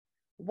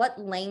what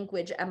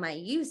language am I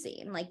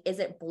using? Like, is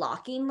it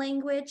blocking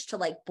language to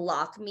like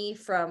block me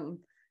from,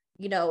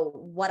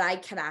 what I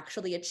can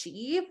actually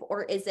achieve?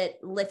 Or is it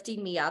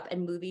lifting me up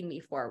and moving me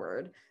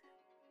forward?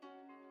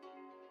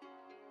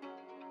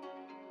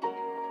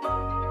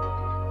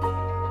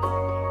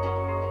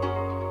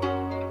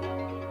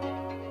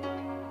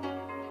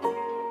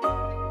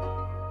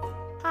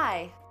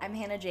 Hi, I'm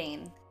Hannah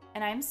Jane.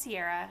 And I'm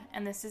Sierra,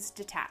 and this is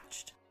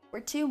Detached. We're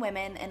two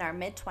women in our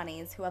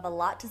mid-20s who have a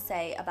lot to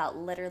say about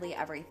literally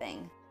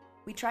everything.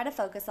 We try to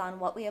focus on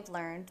what we have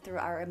learned through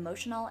our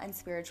emotional and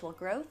spiritual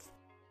growth.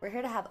 We're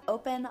here to have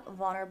open,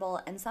 vulnerable,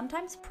 and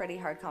sometimes pretty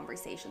hard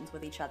conversations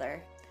with each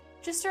other.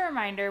 Just a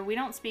reminder, we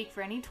don't speak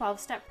for any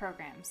 12-step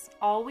programs.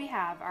 All we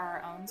have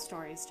are our own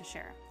stories to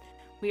share.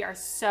 We are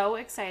so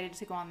excited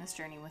to go on this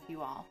journey with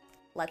you all.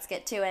 Let's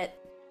get to it.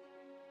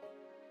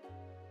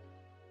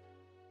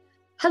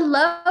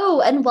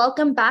 Hello, and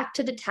welcome back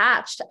to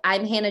Detached.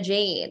 I'm Hannah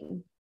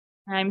Jane.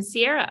 I'm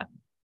Sierra.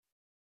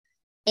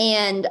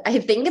 And I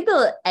think at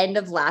the end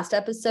of last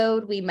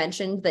episode, we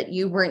mentioned that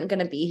you weren't going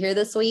to be here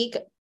this week,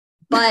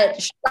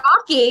 but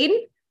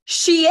shocking,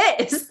 she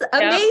is.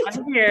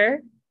 Amazing. Yeah,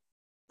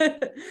 I'm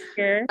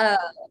here.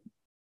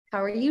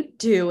 How are you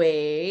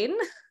doing?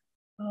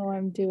 Oh,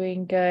 I'm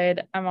doing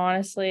good. I'm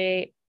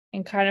honestly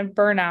in kind of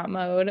burnout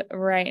mode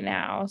right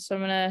now. So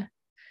I'm going to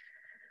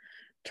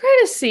try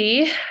to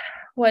see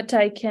what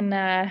I can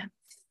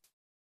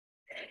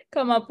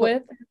come up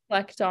with,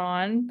 reflect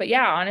on. But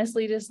yeah,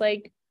 honestly, just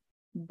like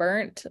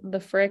burnt the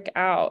frick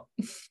out.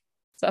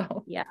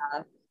 So yeah,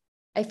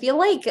 I feel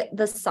like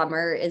the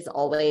summer is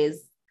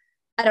always,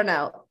 I don't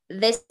know,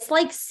 this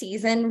like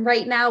season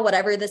right now,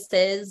 whatever this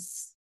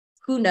is,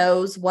 who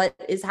knows what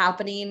is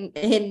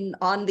happening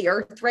on the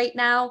earth right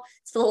now.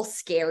 It's a little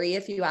scary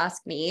if you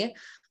ask me.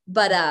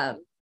 But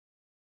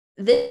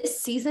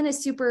this season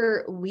is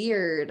super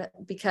weird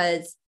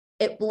because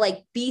it will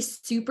like be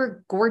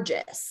super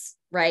gorgeous,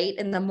 right?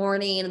 In the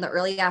morning and the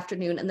early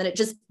afternoon. And then it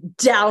just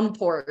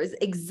downpours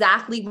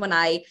exactly when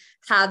I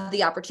have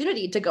the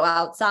opportunity to go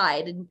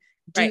outside and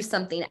do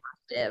something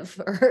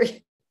active or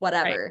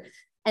whatever. Right.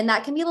 And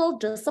that can be a little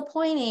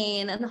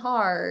disappointing and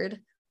hard.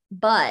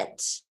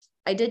 But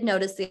I did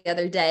notice the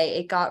other day,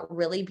 it got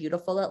really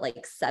beautiful at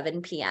like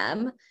 7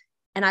 p.m.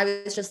 And I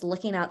was just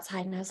looking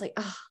outside and I was like,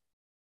 oh,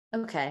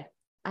 okay,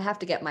 I have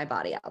to get my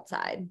body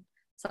outside.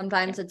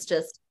 Sometimes it's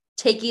just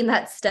taking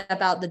that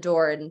step out the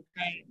door and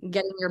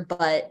getting your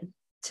butt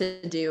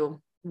to do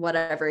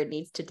whatever it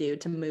needs to do,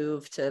 to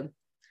move, to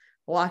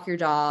walk your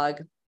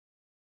dog,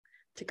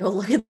 to go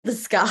look at the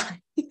sky.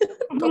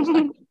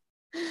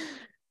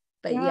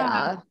 But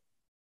yeah,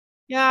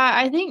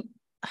 I think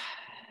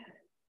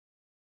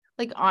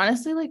like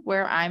honestly, like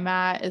where I'm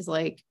at is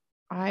like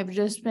I've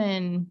just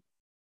been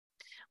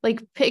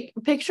like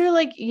picture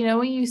like,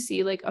 when you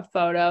see like a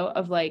photo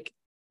of like,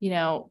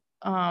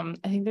 I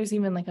think there's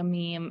even like a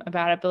meme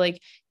about it, but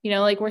like,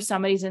 like where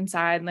somebody's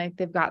inside and like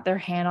they've got their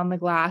hand on the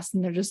glass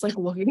and they're just like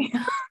looking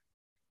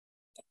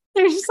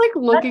they're just like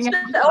looking at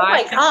oh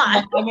my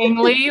god,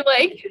 longingly,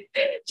 like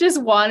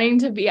just wanting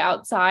to be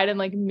outside and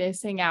like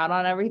missing out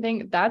on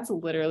everything. That's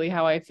literally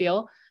how I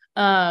feel,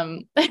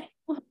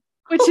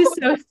 which is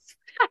so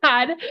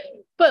sad,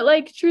 but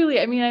like truly,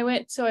 I mean, I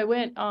went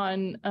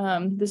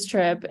on this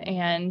trip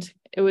and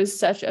it was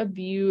such a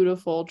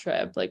beautiful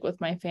trip, like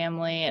with my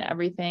family and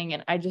everything.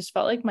 And I just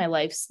felt like my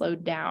life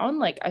slowed down.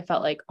 Like I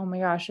felt like, oh my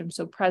gosh, I'm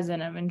so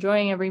present. I'm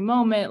enjoying every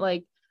moment.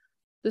 Like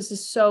this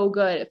is so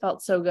good. It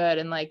felt so good.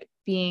 And like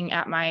being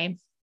at my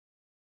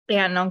aunt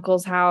and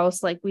uncle's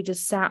house, like we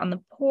just sat on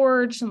the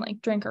porch and like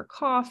drank our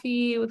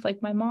coffee with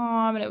like my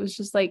mom. And it was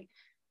just like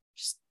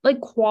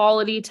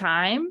quality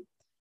time.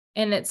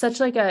 And it's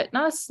such like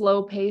not a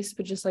slow pace,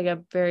 but just like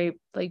a very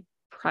like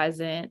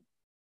present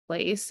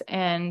place.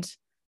 And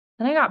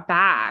then I got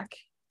back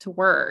to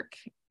work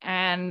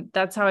and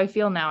that's how I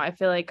feel now. I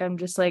feel like I'm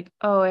just like,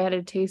 oh, I had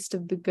a taste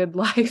of the good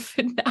life.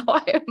 And now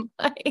I am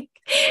like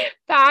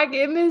back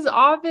in this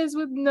office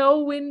with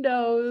no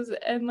windows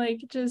and like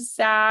just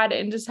sad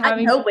and just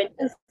having no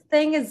windows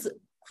thing is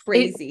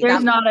crazy.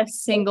 There's not a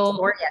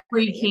single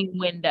freaking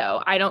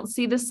window. I don't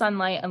see the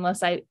sunlight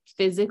unless I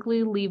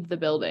physically leave the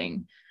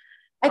building.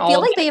 I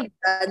feel like they have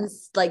done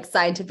like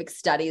scientific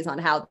studies on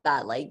how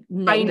that like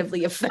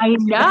negatively affects. I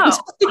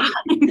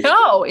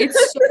know.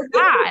 It's so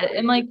bad.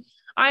 And like,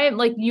 I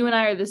like you and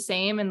I are the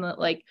same. And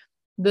like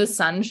the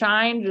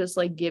sunshine just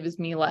like gives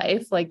me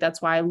life. Like, that's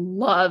why I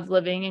love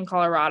living in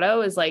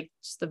Colorado, is like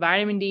just the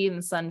vitamin D and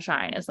the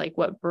sunshine is like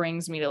what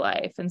brings me to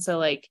life. And so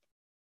like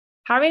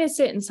having to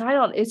sit inside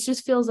all, it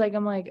just feels like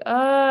I'm like,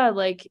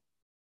 like,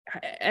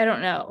 I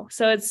don't know.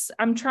 So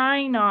I'm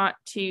trying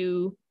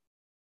to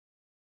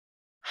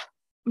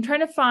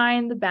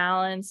find the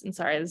balance. And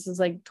sorry, this is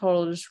like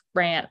total just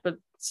rant, but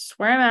it's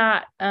where I'm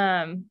at.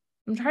 I'm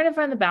trying to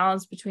find the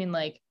balance between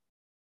like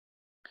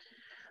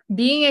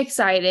being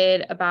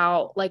excited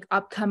about like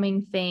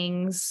upcoming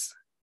things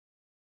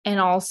and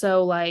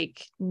also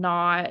like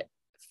not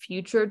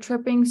future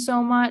tripping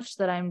so much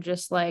that I'm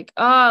just like,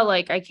 oh,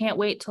 like I can't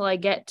wait till I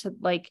get to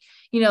like,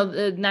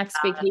 the next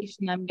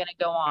vacation I'm going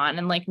to go on,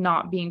 and like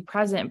not being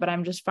present. But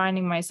I'm just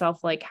finding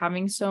myself like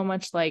having so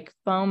much like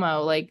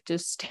FOMO, like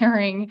just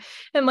staring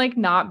and like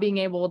not being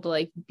able to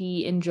like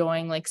be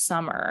enjoying like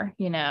summer.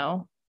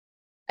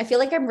 I feel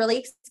like I'm really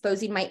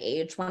exposing my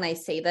age when I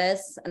say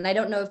this. And I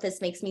don't know if this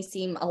makes me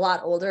seem a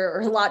lot older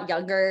or a lot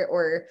younger,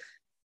 or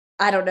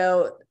I don't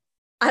know.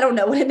 I don't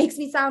know what it makes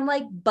me sound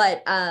like,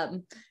 but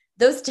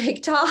those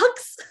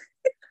TikToks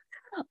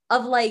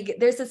of like,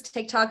 there's this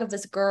TikTok of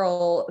this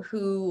girl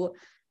who,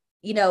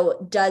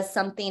 does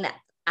something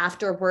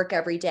after work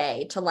every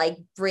day to like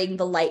bring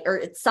the light, or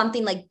it's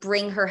something like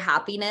bring her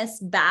happiness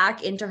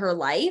back into her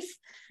life.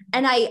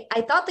 And I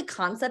thought the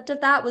concept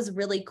of that was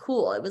really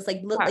cool. It was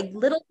like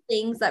little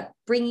things that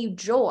bring you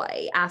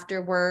joy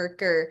after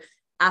work or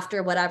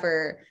after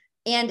whatever.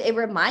 And it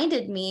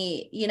reminded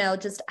me,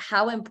 just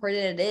how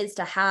important it is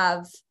to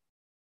have,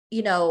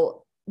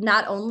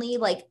 not only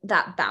like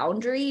that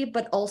boundary,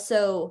 but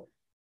also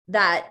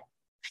that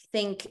I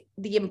think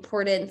the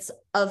importance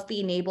of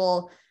being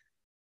able,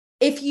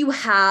 if you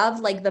have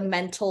like the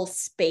mental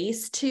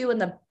space to and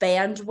the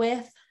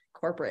bandwidth,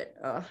 corporate,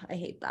 I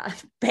hate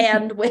that,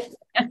 bandwidth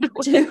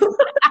to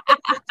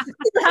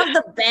have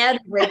the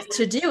bandwidth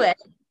to do it,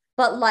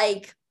 but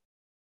like,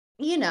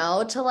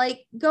 to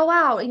like go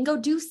out and go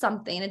do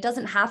something. It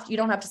doesn't have, you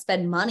don't have to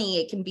spend money.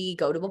 It can be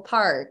go to a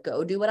park,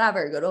 go do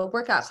whatever, go to a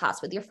workout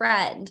class with your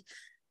friend.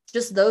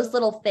 Just those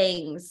little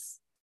things.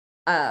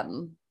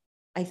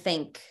 I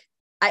think,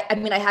 I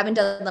mean, I haven't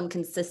done them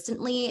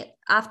consistently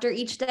after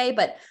each day,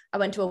 but I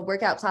went to a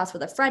workout class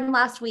with a friend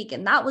last week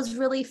and that was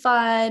really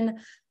fun.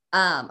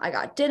 I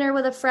got dinner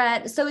with a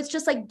friend. So it's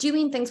just like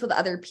doing things with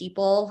other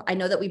people. I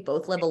know that we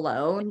both live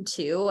alone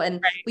too.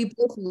 And we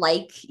both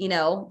like,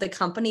 the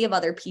company of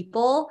other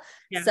people.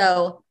 Yeah.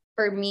 So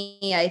for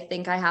me, I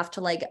think I have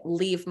to like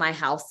leave my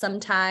house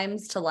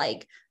sometimes to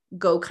like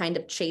go kind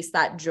of chase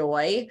that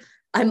joy.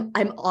 I'm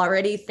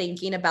already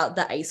thinking about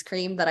the ice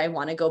cream that I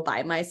want to go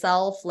buy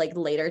myself like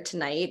later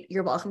tonight.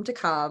 You're welcome to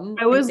come.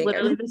 I was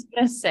literally just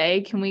gonna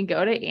say, can we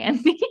go to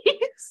Andy's?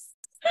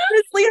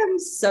 Honestly, I'm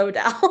so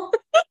down.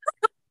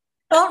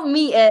 Count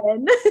me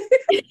in.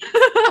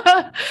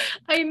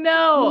 I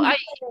know.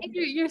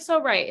 You're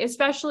so right,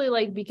 especially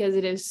like because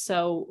it is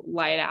so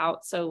light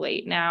out so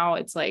late now.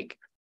 It's like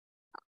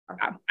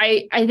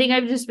I think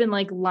I've just been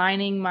like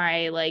lining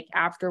my like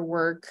after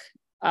work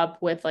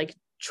up with like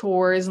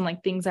chores and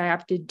like things I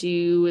have to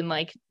do and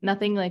like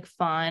nothing like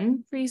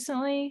fun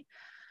recently.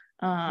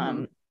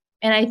 And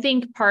I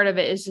think part of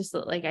it is just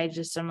that like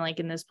I'm like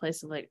in this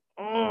place of like,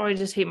 oh, I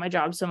just hate my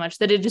job so much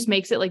that it just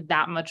makes it like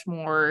that much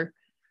more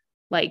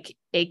like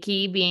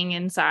icky being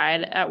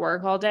inside at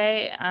work all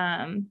day.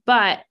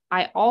 But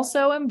I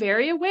also am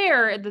very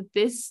aware that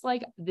this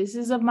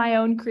is of my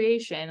own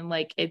creation.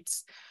 Like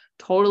it's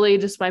totally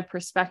just my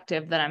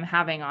perspective that I'm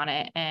having on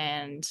it.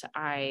 And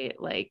I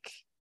like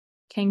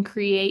can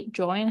create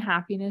joy and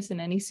happiness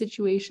in any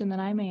situation that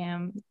I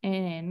am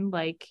in.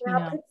 Like,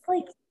 but it's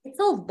like, it's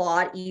a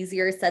lot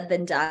easier said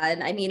than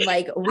done. I mean,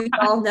 like we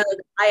all know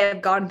that I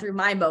have gone through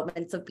my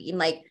moments of being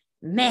like,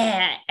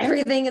 man,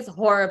 everything is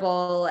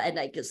horrible and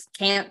I just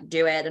can't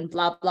do it and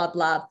blah, blah,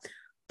 blah.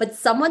 But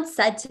someone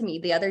said to me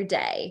the other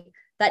day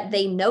that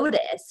they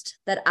noticed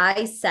that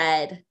I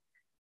said,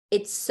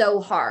 it's so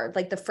hard,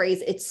 like the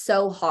phrase, it's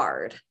so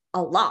hard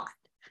a lot.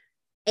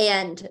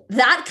 And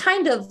that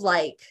kind of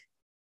like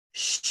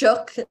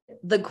shook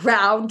the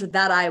ground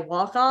that I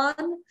walk on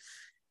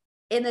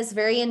in this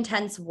very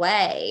intense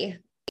way.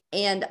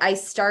 And I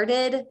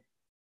started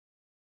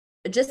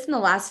just in the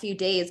last few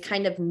days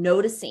kind of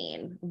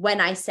noticing when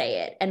I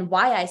say it and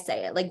why I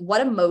say it. Like, what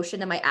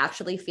emotion am I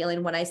actually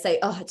feeling when I say,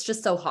 oh, it's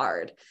just so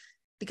hard?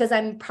 Because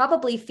I'm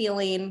probably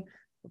feeling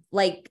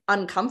like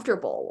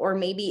uncomfortable or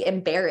maybe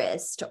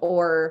embarrassed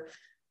or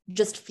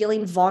just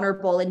feeling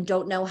vulnerable and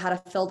don't know how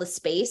to fill the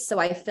space. So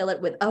I fill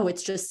it with, oh,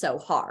 it's just so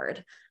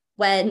hard.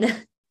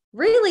 When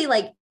really,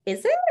 like,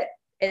 is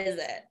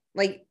it?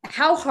 Like,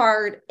 how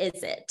hard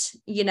is it?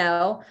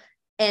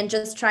 And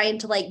just trying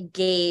to like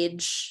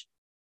gauge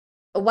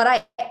what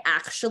I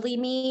actually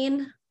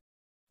mean.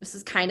 This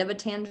is kind of a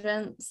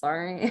tangent,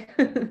 sorry.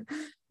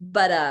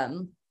 But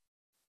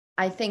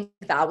I think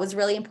that was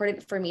really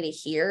important for me to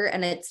hear.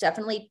 And it's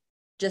definitely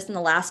just in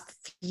the last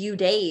few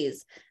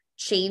days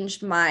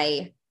changed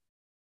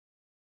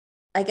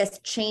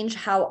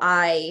how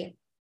I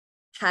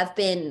have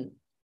been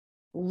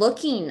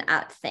looking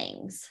at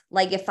things.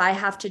 Like if I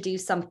have to do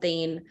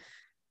something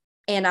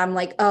and I'm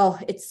like, oh,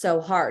 it's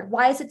so hard.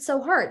 Why is it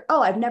so hard?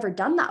 Oh, I've never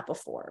done that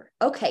before.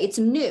 Okay, it's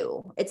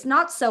new. It's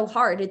not so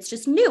hard. It's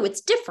just new.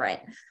 It's different.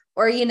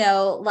 Or,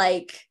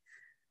 like,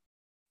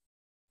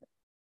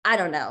 I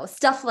don't know,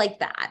 stuff like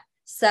that.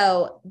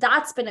 So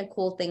that's been a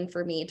cool thing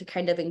for me to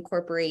kind of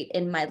incorporate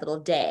in my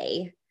little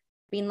day,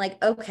 being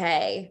like,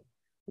 okay,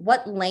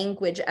 what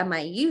language am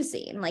I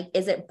using? Like,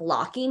 is it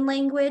blocking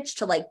language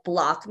to like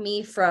block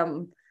me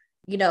from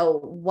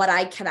what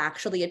I can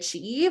actually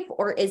achieve,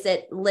 or is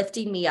it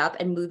lifting me up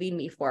and moving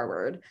me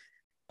forward?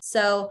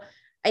 So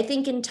I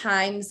think in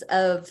times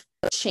of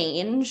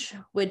change,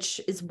 which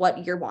is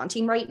what you're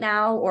wanting right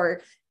now,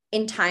 or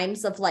in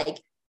times of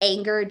like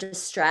anger,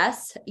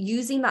 distress,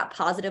 using that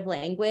positive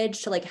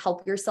language to like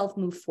help yourself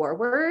move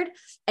forward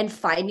and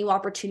find new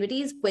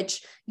opportunities,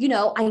 which,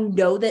 I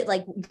know that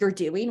like you're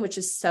doing, which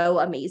is so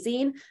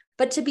amazing.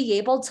 But to be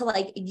able to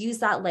like use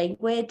that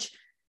language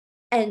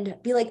and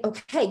be like,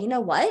 okay, you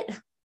know what?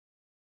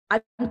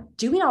 I'm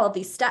doing all of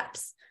these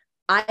steps.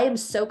 I am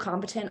so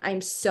competent.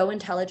 I'm so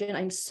intelligent.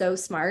 I'm so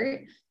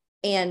smart.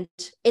 And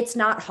it's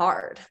not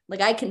hard.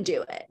 Like I can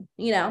do it.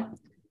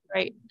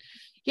 Right.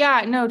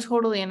 Yeah, no,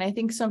 totally. And I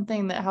think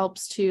something that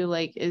helps too,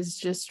 like, is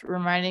just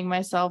reminding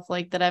myself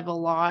like that I have a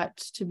lot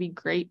to be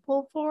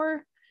grateful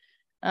for.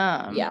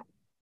 Yeah.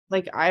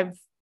 Like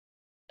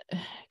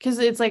because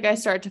it's like I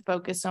start to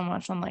focus so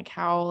much on like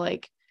how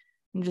like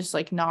I'm just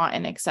like not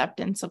in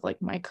acceptance of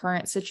like my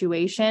current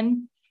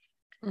situation.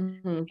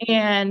 Mm-hmm.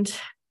 And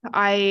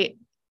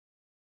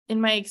in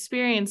my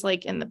experience,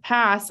 like in the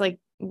past, like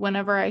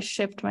whenever I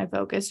shift my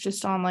focus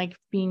just on like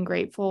being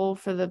grateful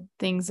for the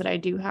things that I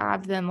do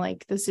have, then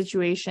like the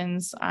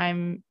situations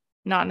I'm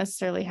not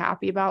necessarily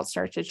happy about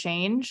start to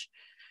change.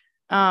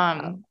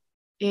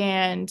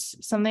 And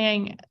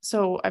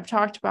so I've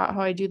talked about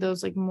how I do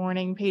those like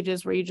morning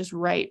pages where you just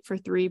write for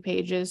 3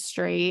 pages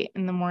straight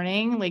in the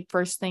morning, like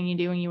first thing you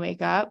do when you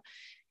wake up.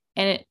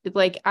 And it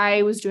like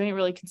I was doing it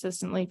really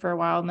consistently for a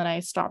while, and then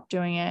I stopped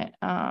doing it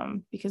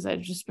because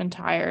I've just been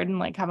tired and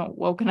like haven't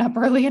woken up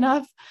early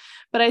enough.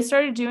 But I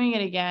started doing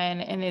it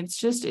again, and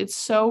it's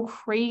so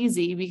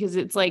crazy because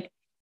it's like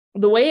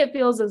the way it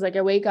feels is like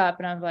I wake up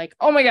and I'm like,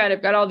 oh my God,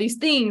 I've got all these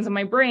things in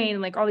my brain,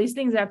 and like all these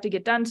things I have to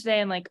get done today,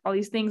 and like all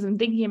these things I'm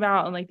thinking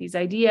about, and like these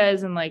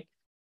ideas, and like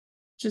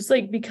just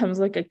like becomes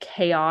like a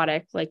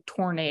chaotic like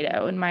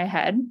tornado in my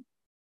head.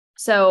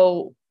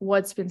 So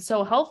what's been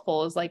so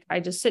helpful is like I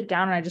just sit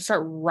down and I just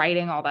start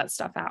writing all that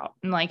stuff out,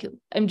 and like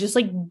I'm just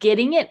like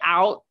getting it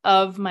out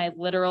of my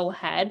literal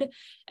head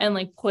and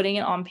like putting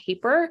it on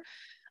paper,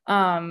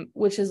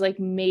 which has like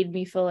made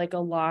me feel like a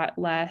lot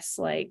less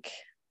like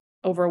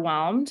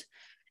overwhelmed.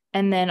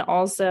 And then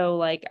also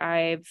like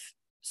I've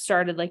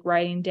started like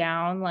writing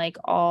down like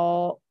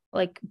all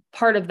like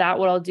part of that,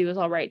 what I'll do is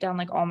I'll write down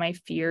like all my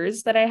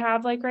fears that I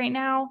have like right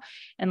now,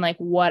 and like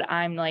what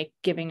I'm like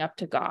giving up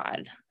to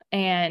God.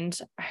 And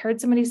I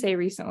heard somebody say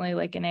recently,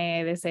 like in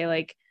AA, they say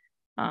like,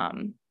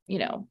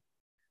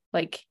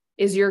 like,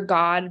 is your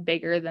God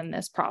bigger than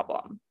this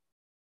problem?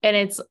 And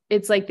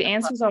it's like, the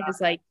answer is always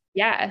like,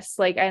 yes.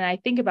 Like, and I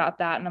think about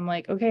that and I'm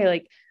like, okay,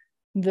 like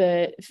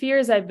the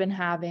fears I've been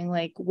having,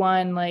 like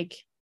one, like,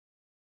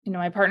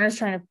 my partner's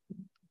trying to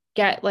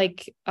get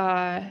like,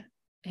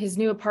 his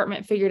new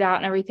apartment figured out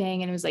and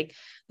everything. And it was like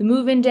the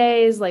move-in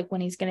day is like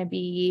when he's going to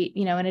be,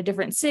 in a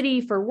different city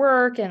for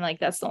work. And like,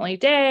 that's the only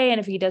day. And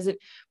if he doesn't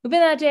move in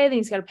that day, then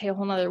he's got to pay a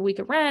whole nother week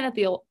of rent at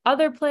the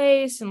other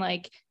place. And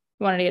like,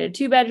 he wanted to get a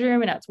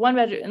 2-bedroom and now it's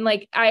 1-bedroom. And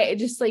like, I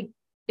just like,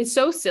 it's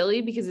so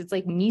silly because it's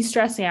like me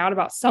stressing out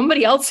about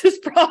somebody else's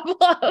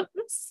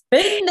problems.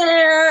 Been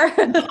there.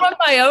 On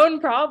my own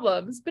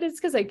problems, but it's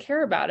because I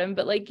care about him.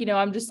 But like,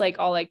 I'm just like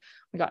all like,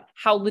 oh my God,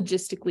 how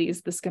logistically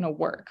is this going to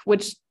work?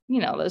 Which,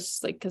 that's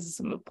just like because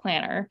I'm a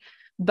planner.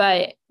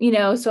 But,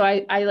 so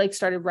I like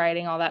started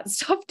writing all that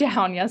stuff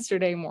down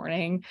yesterday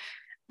morning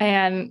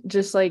and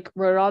just like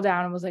wrote it all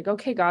down and was like,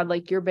 okay, God,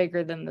 like you're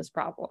bigger than this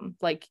problem.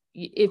 Like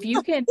if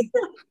you can.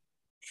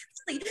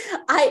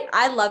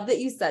 I love that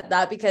you said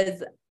that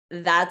because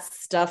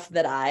that's stuff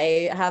that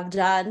I have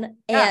done.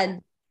 Yeah.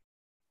 And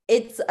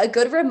it's a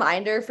good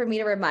reminder for me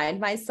to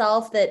remind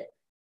myself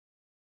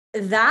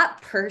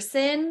that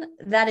person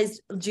that is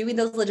doing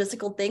those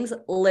logistical things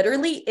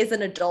literally is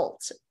an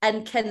adult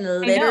and can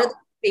literally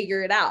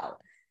figure it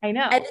out. I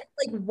know. And it's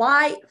like,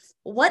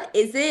 what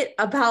is it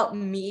about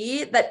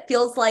me that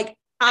feels like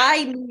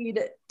I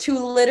need to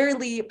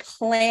literally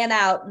plan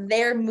out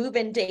their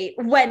move-in date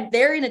when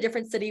they're in a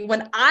different city,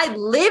 when I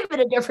live in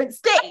a different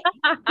state,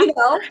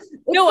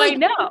 No, like, I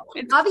know.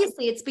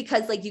 Obviously it's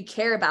because like you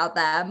care about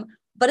them,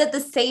 but at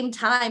the same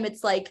time,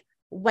 it's like,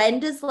 when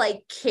does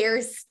like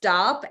care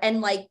stop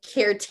and like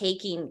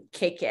caretaking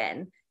kick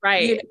in?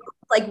 Right.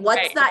 Like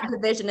what's that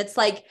division? It's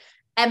like,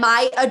 am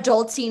I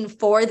adulting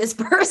for this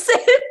person?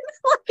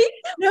 Like,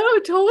 no,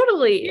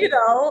 totally.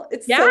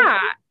 It's so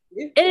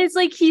and it's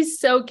like he's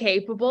so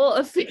capable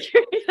of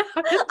figuring it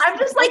out. I'm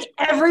just like,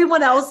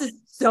 everyone else is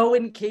so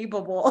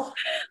incapable.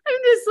 I'm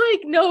just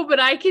like, no, but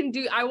I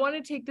want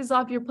to take this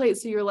off your plate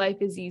so your life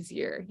is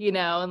easier,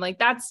 and like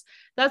that's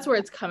where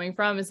it's coming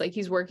from. It's like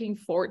he's working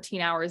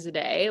 14 hours a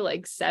day,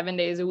 like 7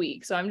 days a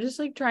week. So I'm just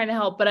like trying to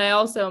help, but I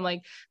also am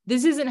like,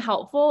 this isn't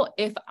helpful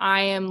if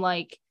I am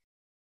like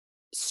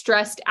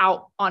stressed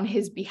out on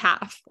his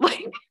behalf.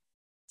 Like,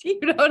 you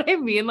know what I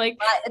mean? Like,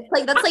 it's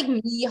like, that's like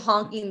me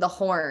honking the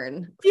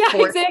horn. Yeah,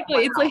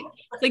 exactly. It's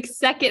like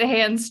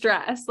secondhand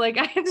stress. Like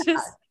I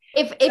just,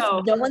 If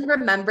So no one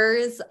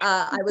remembers,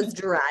 I was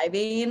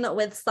driving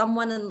with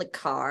someone in the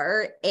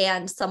car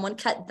and someone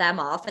cut them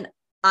off and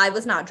I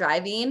was not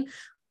driving.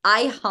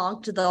 I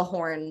honked the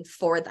horn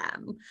for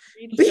them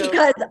reached over.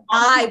 because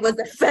I was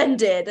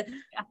offended.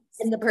 Yes.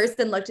 And the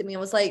person looked at me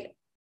and was like,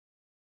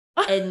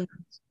 and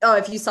oh,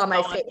 if you saw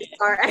my face,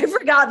 sorry, I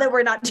forgot that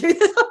we're not doing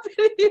this on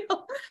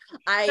video.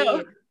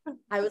 No.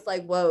 I was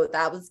like, whoa,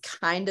 that was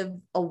kind of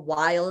a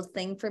wild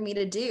thing for me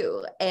to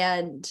do.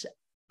 And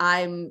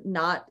I'm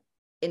not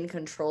in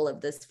control of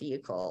this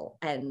vehicle.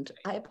 And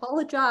I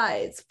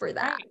apologize for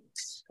that.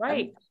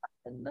 Right.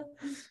 Totally.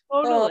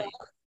 Totally. Yeah.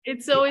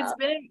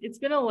 It's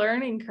been a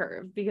learning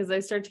curve because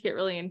I start to get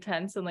really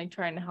intense and like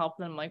trying to help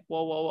them, like,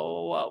 whoa, whoa, whoa,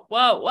 whoa,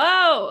 whoa, whoa,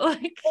 whoa.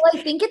 Like, Well,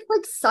 I think it's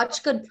like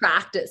such good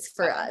practice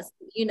for us,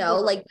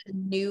 like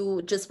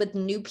just with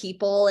new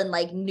people and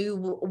like new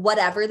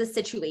whatever the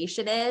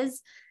situation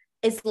is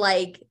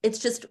like it's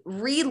just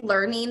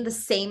relearning the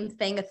same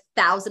thing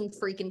 1,000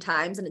 freaking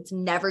times and it's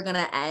never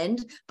gonna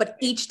end. But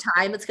each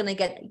time it's gonna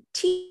get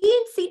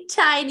teensy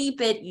tiny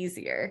bit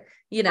easier,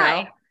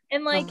 right.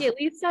 And like, Ugh. at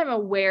least I'm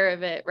aware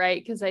of it,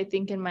 right? Because I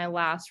think in my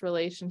last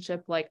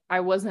relationship, like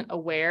I wasn't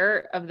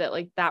aware of that,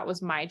 like that was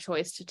my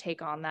choice to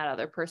take on that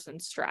other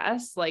person's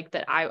stress, like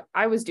that I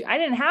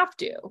didn't have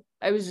to,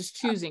 I was just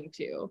choosing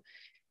to.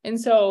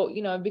 And so,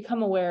 I've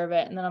become aware of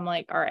it. And then I'm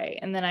like, all right.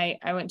 And then I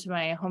went to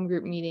my home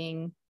group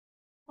meeting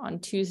on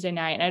Tuesday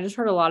night and I just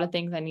heard a lot of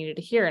things I needed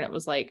to hear. And it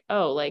was like,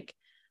 oh, like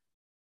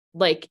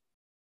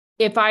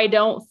if I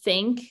don't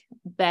think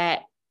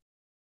that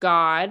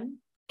God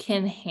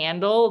can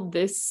handle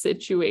this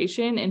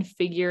situation and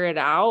figure it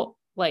out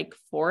like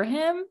for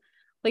him,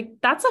 like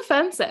that's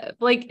offensive.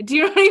 Like, do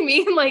you know what I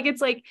mean? Like,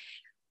 it's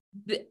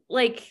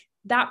like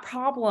that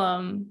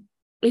problem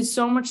is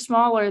so much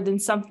smaller than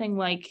something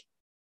like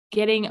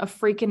getting a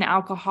freaking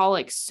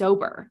alcoholic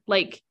sober.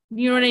 Like,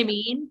 you know what I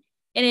mean?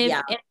 And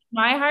if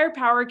my higher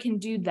power can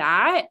do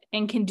that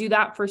and can do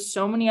that for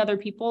so many other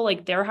people,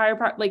 like their higher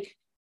power, like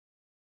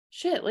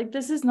shit, like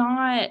this is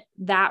not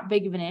that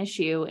big of an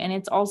issue. And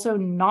it's also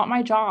not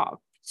my job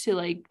to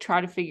like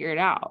try to figure it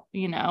out.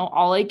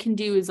 All I can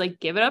do is like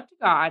give it up to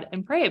God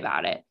and pray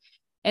about it.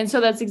 And so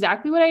that's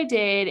exactly what I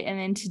did. And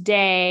then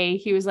today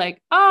he was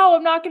like, oh,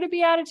 I'm not going to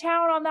be out of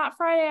town on that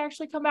Friday. I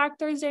actually come back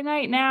Thursday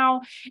night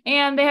now.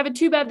 And they have a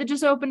 2-bed that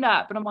just opened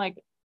up. And I'm like,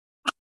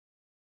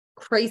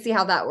 crazy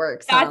how that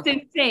works. That's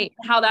insane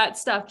how that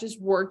stuff just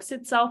works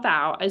itself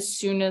out as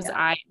soon as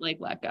I like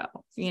let go,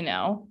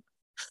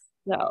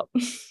 So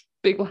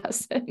big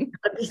lesson.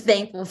 I'd be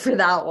thankful for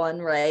that one,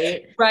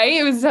 right? Right.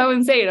 It was so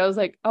insane. I was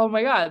like, oh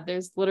my God,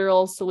 there's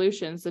literal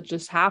solutions that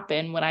just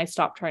happen when I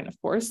stop trying to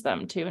force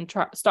them to and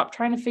stop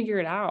trying to figure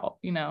it out,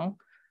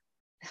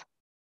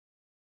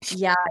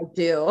 Yeah, I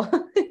do.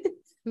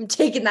 I'm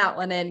taking that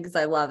one in because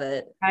I love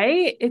it.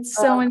 Right. It's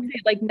so insane.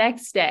 Like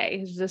next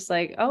day, it's just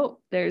like, oh,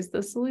 there's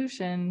the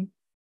solution.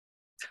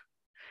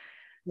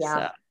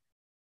 Yeah. So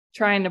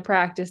trying to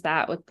practice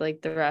that with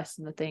like the rest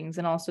of the things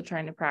and also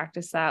trying to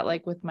practice that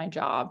like with my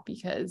job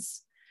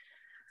because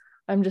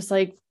I'm just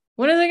like,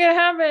 when is it going to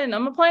happen?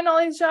 I'm applying to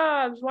all these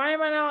jobs. Why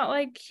am I not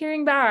like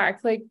hearing back?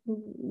 Like,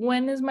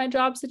 when is my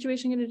job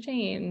situation going to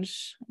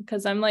change?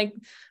 Because I'm like,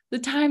 the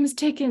time is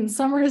ticking.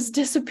 Summer is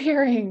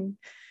disappearing.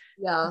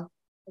 Yeah.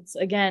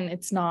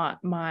 It's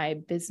not my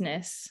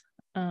business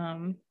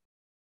to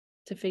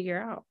figure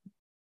out.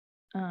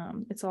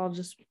 It's all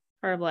just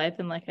part of life.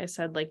 And like I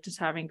said, like just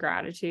having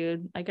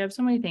gratitude, like I have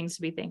so many things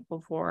to be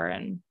thankful for.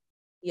 And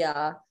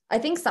yeah, I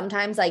think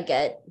sometimes I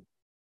get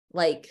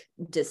like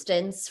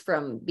distance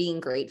from being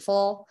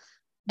grateful.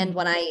 And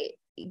when I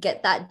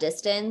get that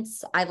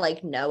distance, I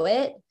like know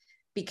it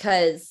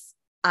because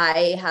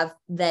I have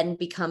then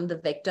become the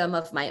victim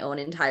of my own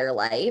entire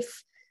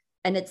life.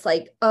 And it's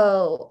like,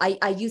 oh,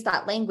 I use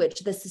that language.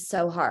 This is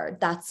so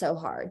hard. That's so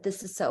hard.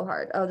 This is so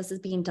hard. Oh, this is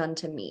being done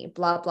to me,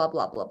 blah, blah,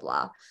 blah, blah,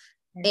 blah.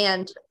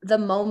 And the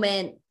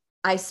moment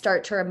I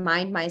start to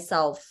remind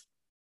myself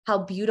how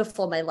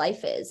beautiful my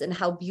life is and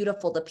how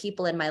beautiful the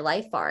people in my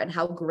life are and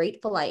how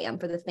grateful I am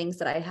for the things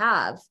that I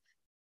have,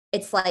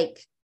 it's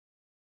like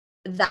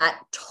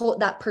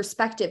that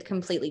perspective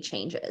completely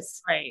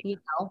changes. right.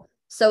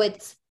 So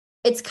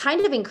it's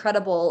kind of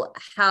incredible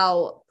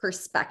how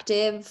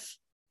perspective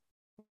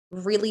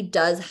really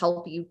does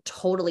help you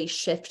totally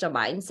shift a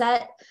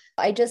mindset.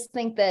 I just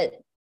think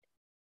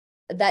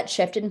that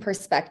shift in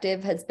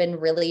perspective has been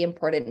really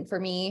important for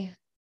me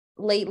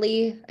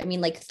lately. I mean,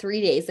 like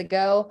 3 days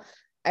ago,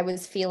 I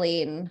was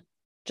feeling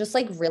just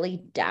like really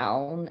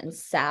down and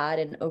sad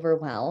and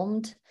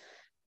overwhelmed.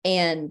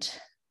 And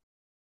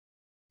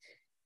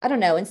I don't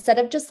know, instead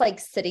of just like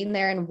sitting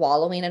there and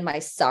wallowing in my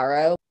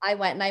sorrow, I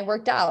went and I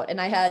worked out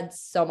and I had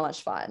so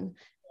much fun.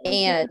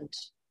 And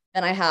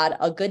then I had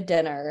a good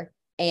dinner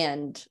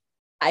and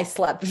I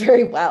slept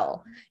very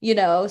well,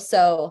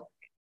 So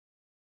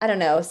I don't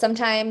know,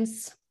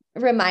 sometimes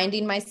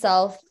reminding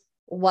myself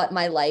what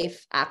my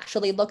life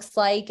actually looks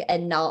like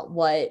and not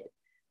what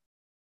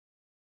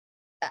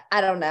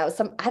I don't know.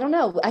 I don't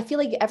know. I feel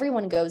like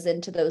everyone goes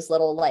into those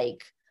little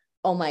like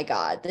oh my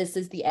God, this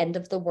is the end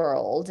of the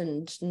world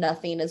and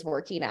nothing is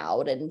working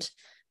out and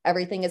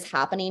everything is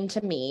happening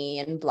to me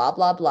and blah,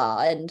 blah,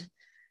 blah. And,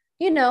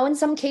 in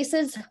some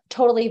cases,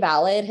 totally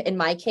valid. In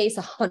my case,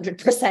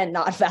 100%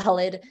 not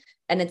valid.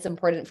 And it's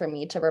important for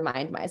me to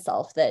remind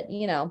myself that,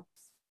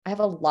 I have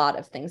a lot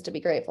of things to be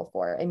grateful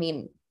for. I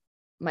mean,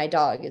 my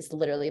dog is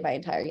literally my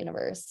entire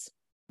universe.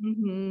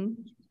 Mm-hmm.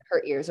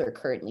 Her ears are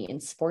currently in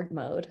sport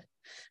mode.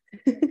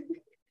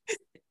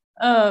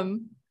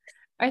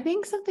 I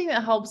think something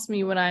that helps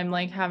me when I'm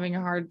like having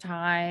a hard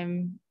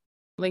time,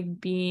 like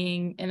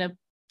being in a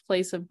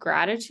place of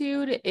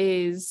gratitude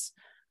is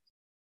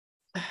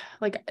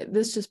like,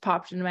 this just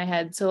popped into my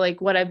head. So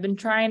like what I've been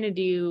trying to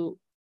do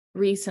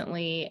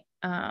recently,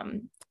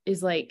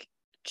 is like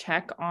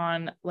check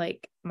on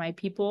like my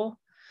people.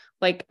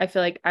 Like, I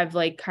feel like I've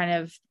like kind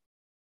of,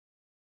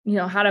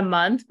 had a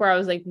month where I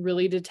was like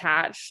really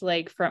detached,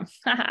 like from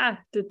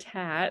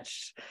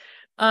detached,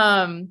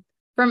 from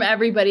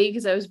everybody,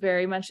 because I was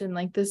very much in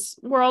like this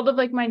world of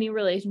like my new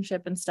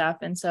relationship and stuff.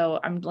 And so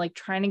I'm like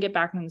trying to get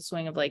back in the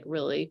swing of like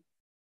really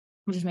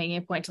just making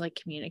a point to like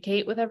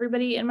communicate with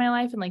everybody in my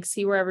life and like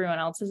see where everyone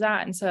else is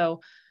at. And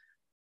so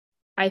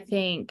I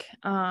think,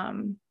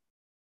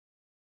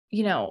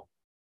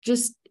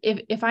 just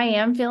if I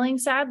am feeling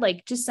sad,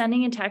 like just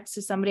sending a text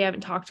to somebody I haven't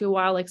talked to a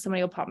while, like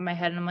somebody will pop in my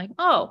head and I'm like,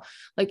 oh,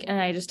 like, and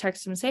I just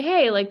text them and say,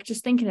 hey, like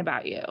just thinking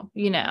about you,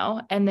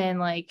 and then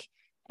like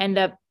end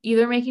up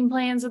either making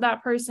plans with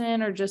that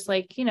person or just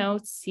like,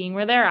 seeing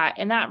where they're at.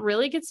 And that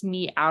really gets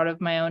me out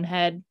of my own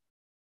head,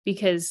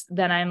 because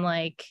then I'm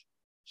like,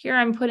 here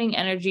I'm putting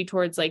energy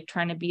towards like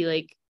trying to be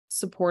like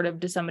supportive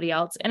to somebody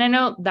else. And I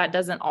know that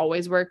doesn't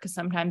always work because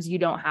sometimes you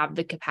don't have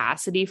the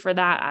capacity for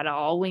that at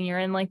all when you're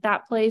in like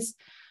that place.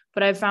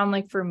 But I've found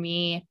like for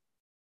me,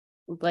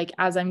 like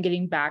as I'm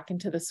getting back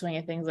into the swing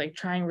of things, like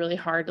trying really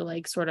hard to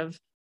like sort of,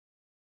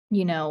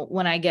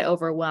 when I get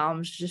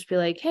overwhelmed, just be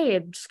like, hey,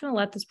 I'm just going to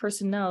let this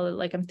person know that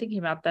like I'm thinking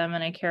about them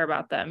and I care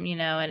about them,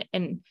 and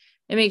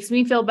it makes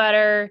me feel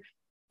better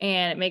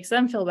and it makes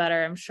them feel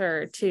better, I'm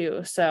sure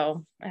too.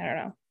 So I don't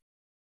know.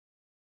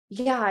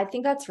 Yeah, I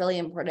think that's really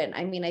important.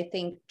 I mean, I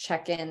think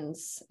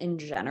check-ins in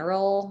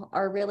general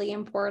are really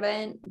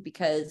important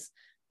because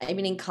I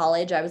mean, in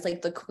college, I was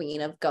like the queen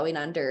of going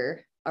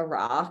under a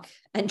rock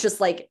and just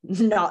like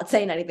not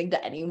saying anything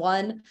to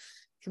anyone.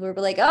 People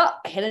were like, oh,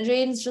 Hannah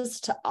Jane's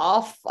just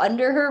off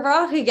under her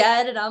rock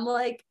again. And I'm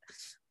like,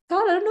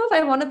 God, I don't know if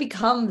I want to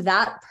become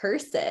that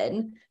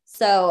person.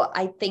 So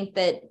I think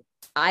that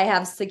I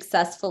have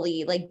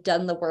successfully like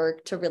done the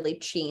work to really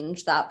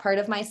change that part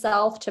of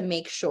myself to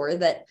make sure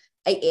that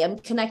I am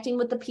connecting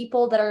with the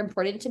people that are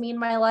important to me in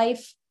my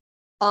life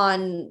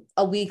on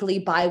a weekly,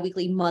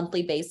 bi-weekly,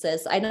 monthly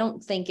basis. I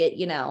don't think it,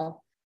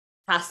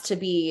 has to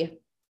be,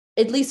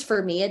 at least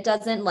for me, it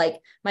doesn't. Like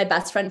my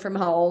best friend from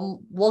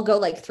home, we'll go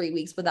like 3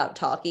 weeks without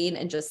talking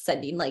and just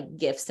sending like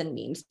gifs and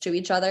memes to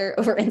each other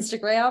over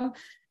Instagram.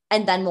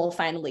 And then we'll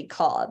finally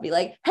call and be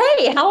like,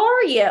 hey, how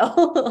are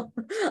you?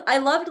 I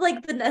loved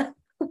like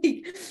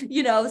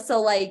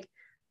so like,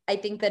 I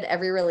think that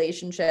every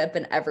relationship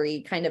and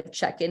every kind of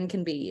check-in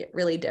can be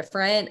really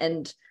different.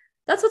 And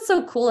that's what's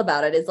so cool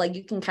about it is like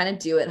you can kind of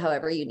do it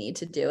however you need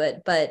to do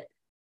it. But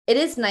it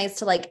is nice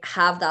to like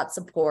have that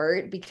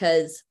support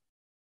because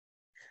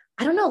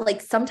I don't know,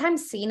 like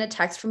sometimes seeing a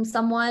text from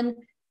someone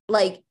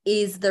like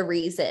is the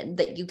reason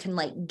that you can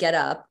like get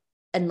up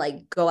and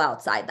like go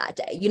outside that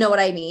day. You know what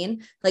I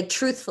mean? Like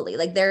truthfully,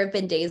 like there have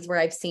been days where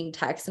I've seen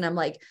texts and I'm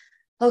like,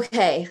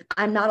 okay,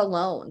 I'm not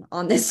alone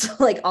on this,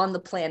 like on the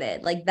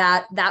planet. Like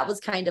that was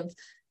kind of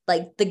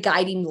like the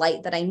guiding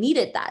light that I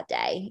needed that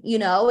day,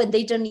 and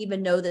they didn't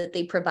even know that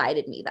they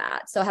provided me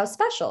that. So how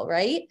special,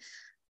 right?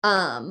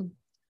 But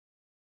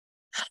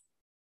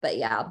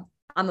yeah,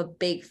 I'm a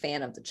big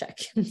fan of the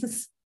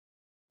check-ins.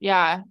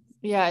 Yeah.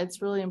 Yeah.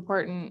 It's really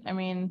important. I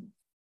mean,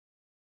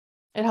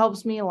 it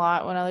helps me a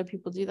lot when other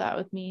people do that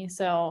with me.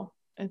 So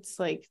it's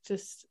like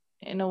just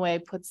in a way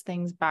puts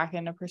things back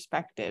into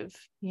perspective,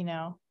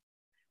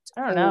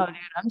 I don't know, dude.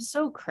 I'm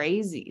so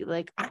crazy.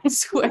 Like I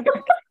swear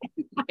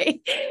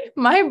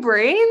my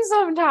brain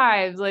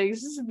sometimes like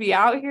just be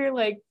out here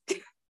like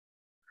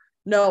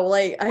no,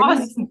 like I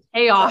mean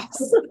chaos.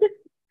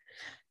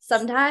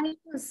 Sometimes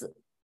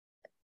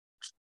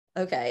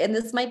okay, and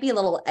this might be a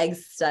little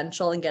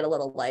existential and get a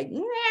little like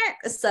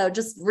so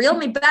just reel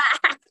me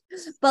back.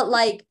 But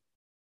like,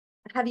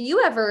 have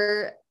you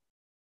ever,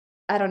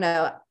 I don't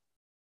know,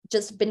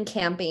 just been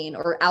camping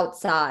or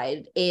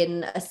outside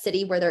in a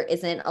city where there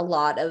isn't a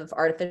lot of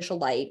artificial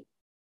light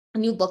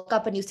and you look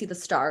up and you see the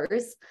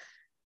stars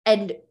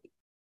and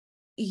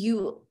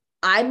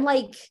I'm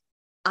like,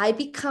 I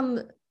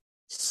become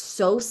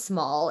so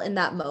small in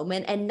that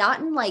moment, and not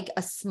in like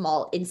a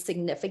small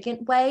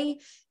insignificant way,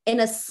 in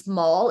a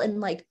small and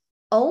like,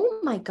 oh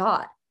my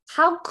God,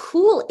 how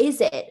cool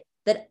is it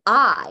that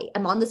I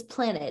am on this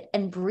planet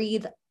and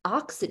breathe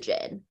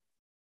oxygen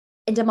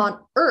and I'm on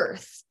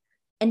Earth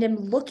and am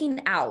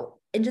looking out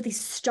into these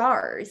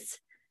stars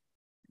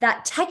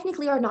that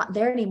technically are not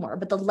there anymore,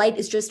 but the light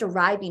is just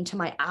arriving to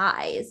my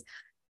eyes.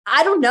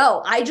 I don't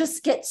know. I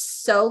just get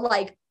so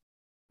like,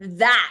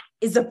 that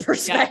is a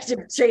perspective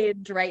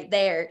change right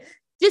there.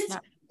 Just,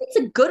 it's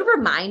a good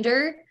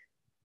reminder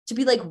to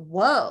be like,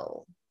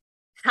 whoa,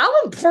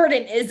 how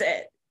important is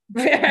it?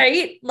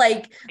 Right?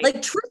 Like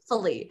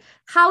truthfully,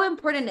 how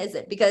important is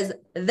it? Because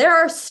there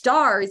are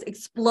stars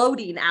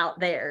exploding out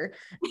there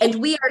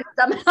and we are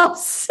somehow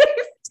safe.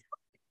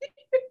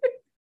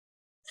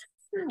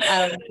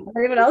 I don't know.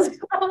 Anyone else?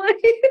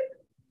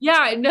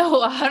 Yeah,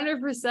 no,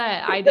 100%.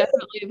 I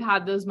definitely have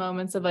had those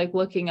moments of like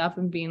looking up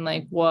and being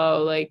like,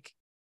 whoa, like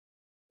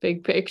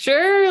big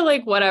picture,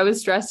 like what I was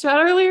stressed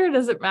about earlier,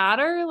 does it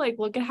matter? Like,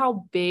 look at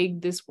how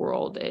big this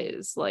world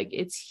is. Like,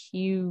 it's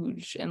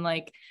huge. And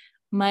like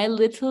my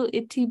little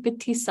itty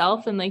bitty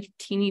self and like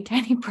teeny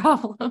tiny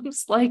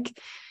problems, like,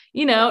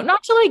 you know,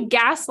 not to like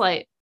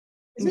gaslight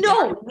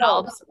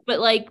ourselves, but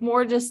like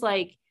more just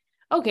like,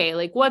 okay,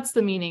 like what's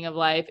the meaning of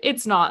life?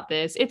 It's not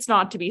this. It's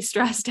not to be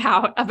stressed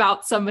out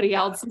about somebody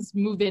else's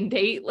move-in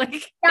date.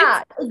 Like,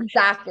 yeah,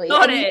 exactly.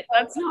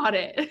 That's not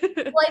it.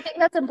 Well, I think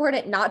that's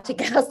important not to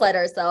gaslight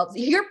ourselves.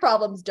 Your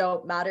problems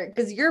don't matter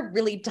because you're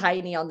really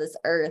tiny on this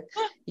earth.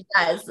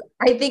 Yes,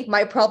 I think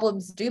my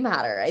problems do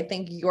matter. I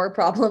think your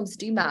problems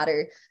do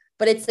matter,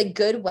 but it's a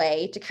good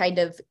way to kind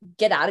of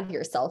get out of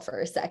yourself for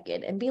a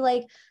second and be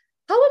like,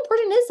 how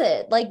important is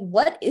it? Like,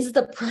 what is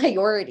the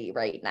priority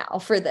right now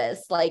for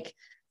this? Like,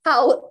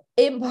 how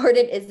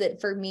important is it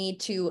for me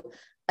to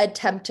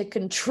attempt to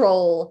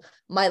control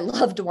my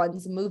loved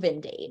one's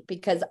move-in date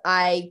because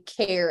I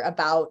care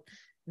about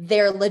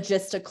their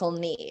logistical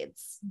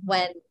needs,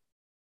 when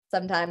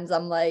sometimes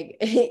I'm like,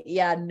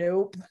 yeah,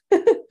 nope.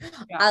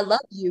 I love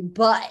you,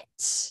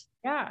 but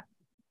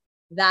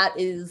that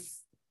is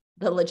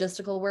the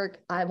logistical work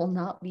I will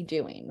not be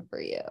doing for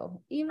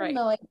you, even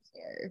though I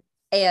care.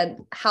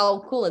 And how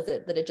cool is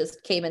it that it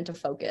just came into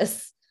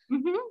focus?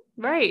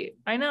 Right.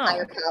 I know.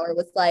 Higher power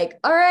was like,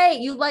 all right,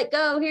 you let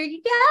go. Here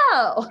you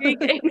go.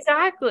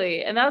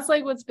 Exactly. And that's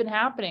like what's been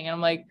happening. And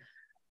I'm like,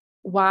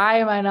 why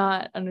am I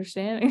not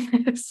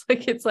understanding this?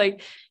 Like, it's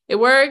like, it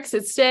works,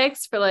 it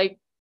sticks for like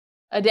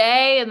a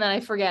day, and then I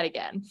forget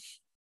again.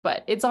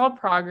 But it's all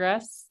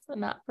progress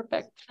and not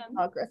perfection.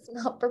 Progress,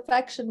 not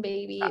perfection,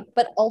 baby. Yeah.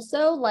 But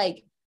also,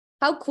 like,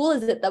 how cool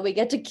is it that we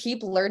get to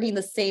keep learning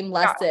the same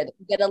lesson,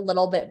 get a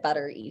little bit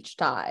better each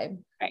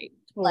time? Right.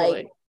 Totally.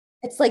 Like,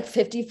 it's like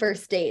 50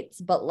 first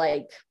dates, but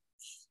like,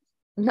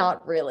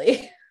 not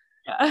really.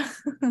 Yeah.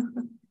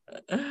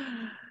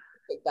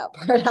 Take that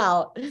part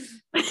out.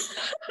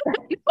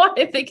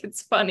 I think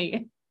it's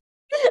funny.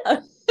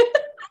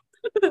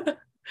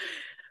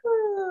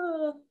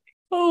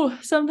 Oh,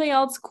 something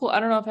else cool. I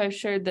don't know if I've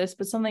shared this,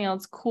 but something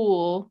else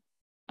cool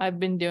I've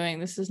been doing.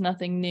 This is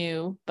nothing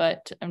new,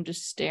 but I'm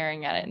just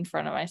staring at it in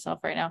front of myself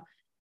right now.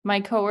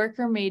 My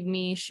coworker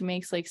she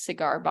makes like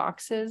cigar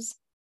boxes,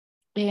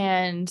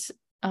 and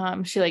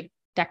she like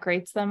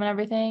decorates them and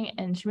everything.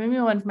 And she made me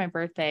one for my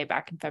birthday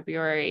back in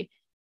February.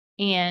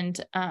 And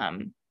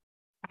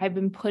I've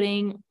been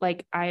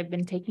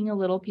taking a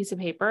little piece of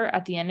paper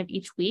at the end of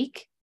each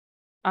week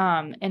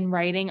and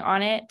writing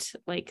on it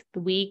like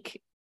the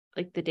week,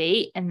 like the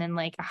date, and then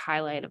like a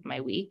highlight of my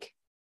week,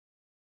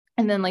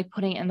 and then like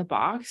putting it in the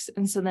box.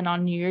 And so then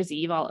on New Year's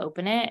Eve I'll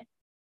open it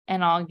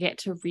and I'll get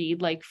to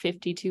read like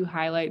 52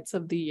 highlights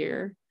of the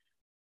year.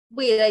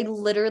 Wait, I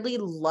literally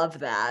love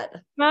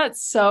that.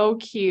 That's so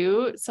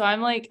cute. So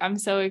I'm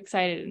so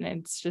excited, and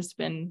it's just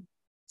been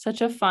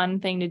such a fun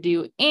thing to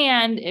do.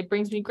 And it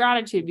brings me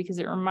gratitude because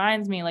it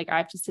reminds me, like, I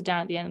have to sit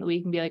down at the end of the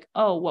week and be like,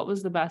 oh, what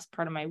was the best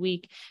part of my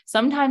week?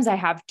 Sometimes I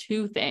have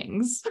two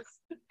things.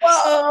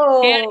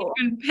 Whoa. And you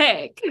can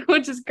pick,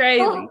 which is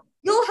crazy.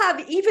 You'll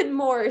have even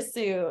more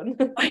soon.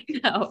 I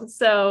know.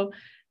 So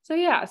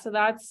yeah, so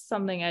that's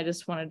something I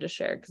just wanted to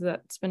share because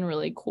that's been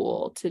really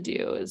cool to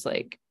do, is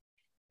like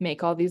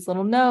make all these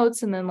little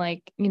notes, and then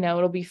like, you know,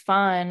 it'll be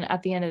fun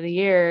at the end of the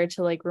year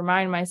to like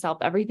remind myself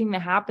everything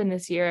that happened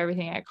this year,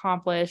 everything I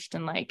accomplished,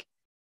 and like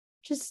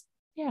just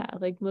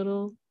like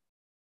little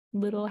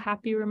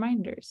happy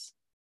reminders.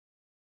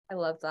 I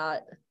love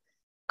that.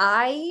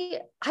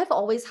 I've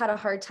always had a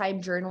hard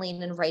time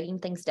journaling and writing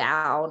things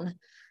down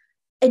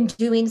and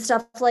doing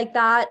stuff like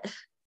that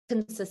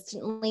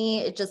consistently.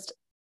 It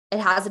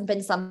hasn't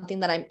been something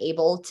that I'm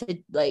able to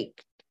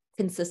like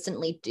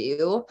consistently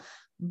do.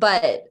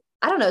 But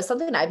I don't know,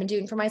 something I've been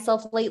doing for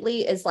myself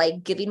lately is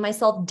like giving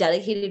myself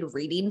dedicated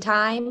reading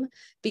time,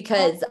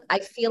 because I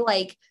feel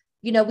like,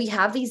 you know, we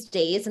have these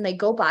days and they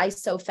go by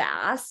so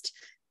fast,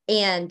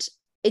 and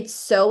it's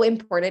so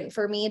important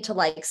for me to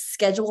like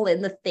schedule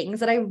in the things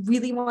that I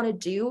really want to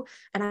do.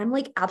 And I'm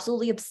like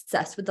absolutely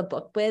obsessed with the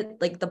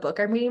book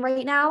I'm reading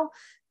right now.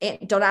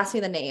 And don't ask me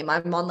the name.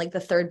 I'm on like the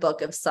third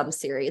book of some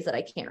series that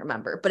I can't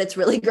remember, but it's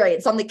really great.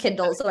 It's on the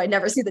Kindle, so I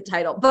never see the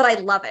title, but I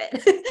love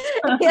it.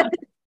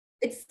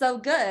 It's so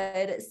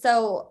good.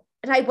 So,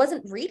 and I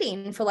wasn't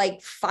reading for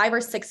like 5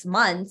 or 6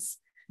 months.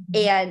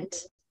 And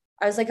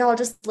I was like, oh, I'll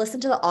just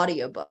listen to the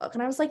audiobook.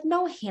 And I was like,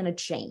 no, Hannah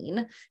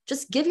Jane,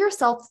 just give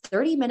yourself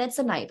 30 minutes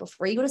a night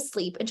before you go to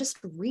sleep and just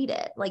read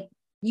it. Like,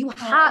 you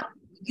have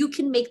You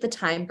can make the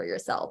time for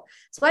yourself.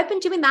 So I've been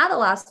doing that the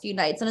last few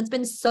nights and it's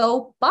been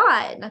so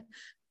fun.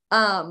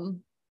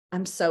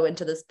 I'm so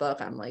into this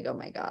book. I'm like, oh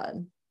my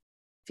God,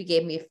 if you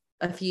gave me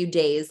a few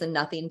days and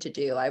nothing to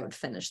do, I would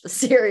finish the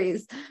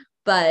series.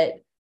 But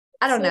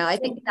I don't know. I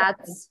think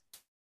that's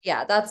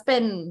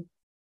been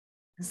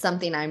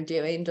something I'm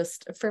doing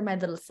just for my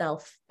little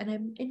self and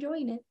I'm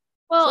enjoying it.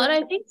 Well, and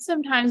I think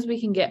sometimes we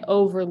can get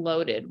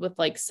overloaded with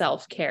like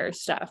self-care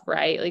stuff,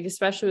 right? Like,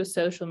 especially with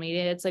social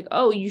media, it's like,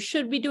 oh, you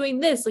should be doing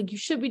this. Like, you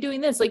should be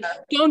doing this. Like,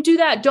 don't do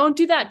that. Don't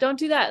do that. Don't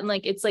do that. And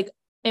like, it's like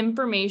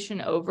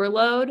information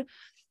overload.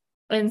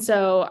 And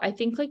so I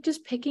think like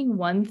just picking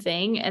one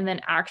thing and then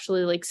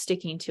actually like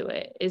sticking to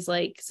it is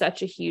like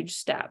such a huge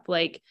step.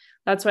 Like,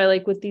 that's why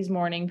like with these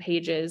morning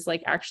pages,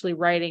 like actually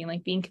writing,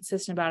 like being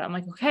consistent about it, I'm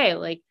like, okay,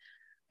 like,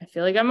 I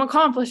feel like I'm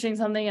accomplishing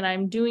something and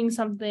I'm doing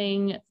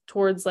something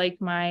towards like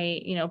my,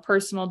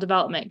 personal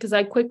development. Cause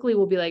I quickly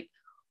will be like,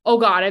 oh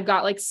God, I've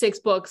got like 6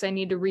 books I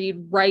need to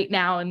read right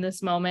now in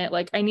this moment.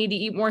 Like I need to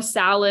eat more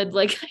salad.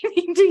 Like I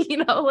need to,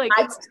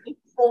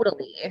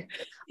 totally.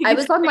 I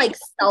was on like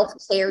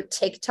self-care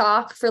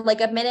TikTok for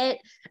like a minute.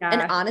 Yeah.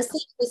 And honestly,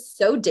 it was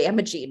so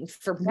damaging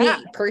for me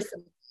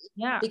personally.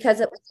 Yeah. Because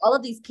it was all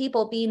of these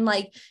people being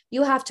like,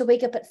 you have to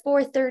wake up at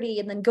 4:30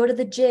 and then go to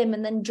the gym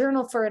and then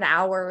journal for an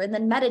hour and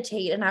then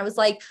meditate. And I was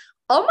like,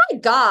 oh my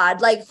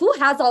God, like who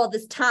has all of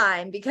this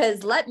time?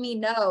 Because let me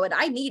know. And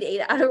I need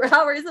 8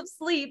 hours of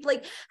sleep.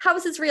 Like, how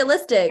is this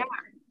realistic? Yeah.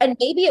 And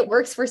maybe it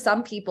works for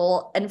some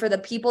people. And for the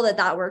people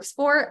that works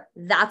for,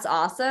 that's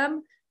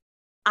awesome.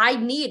 I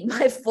need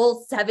my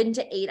full 7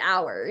 to 8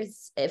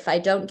 hours. If I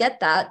don't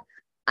get that,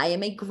 I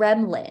am a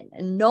gremlin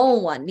and no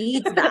one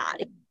needs that.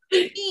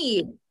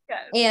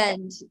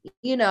 And,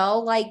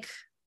 like,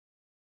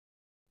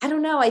 I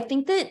don't know. I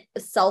think that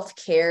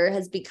self-care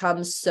has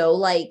become so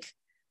like,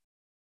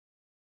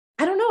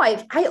 I don't know.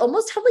 I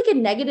almost have like a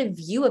negative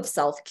view of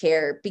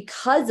self-care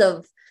because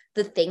of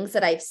the things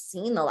that I've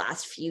seen the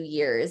last few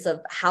years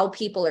of how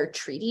people are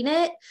treating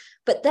it.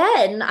 But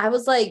then I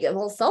was like,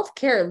 well,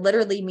 self-care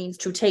literally means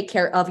to take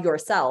care of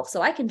yourself.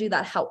 So I can do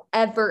that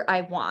however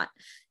I want.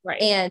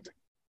 Right. And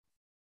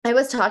I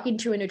was talking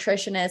to a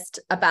nutritionist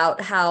about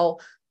how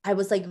I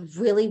was like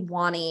really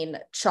wanting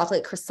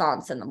chocolate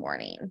croissants in the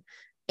morning.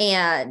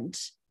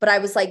 But I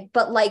was like,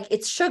 but like,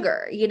 it's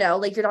sugar,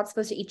 like you're not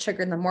supposed to eat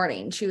sugar in the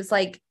morning. She was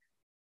like,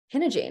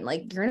 Hannah Jane,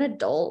 like you're an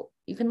adult.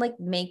 You can like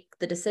make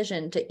the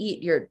decision to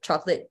eat your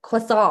chocolate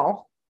croissant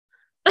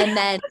and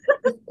then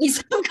eat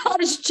some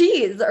cottage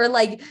cheese or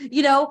like,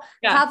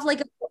 have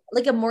like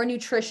a more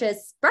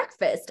nutritious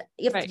breakfast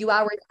a few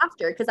hours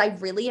after. Cause I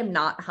really am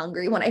not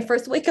hungry when I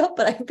first wake up,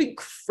 but I've been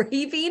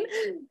craving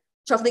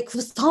chocolate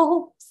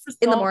croissants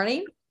in the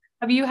morning.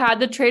 Have you had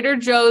the Trader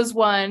Joe's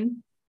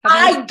one?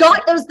 I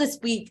got those this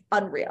week.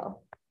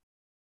 Unreal.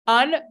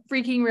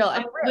 Unfreaking real.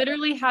 I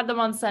literally had them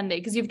on Sunday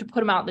because you have to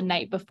put them out the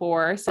night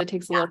before. So it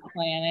takes a little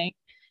planning.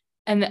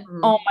 And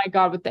oh my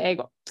God, with the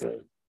egg.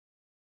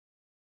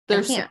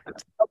 They're so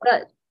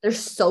good. They're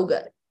so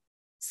good.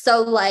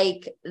 So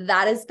like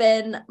that has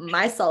been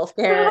my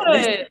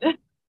self-care.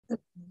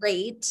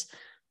 Great.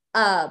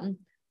 But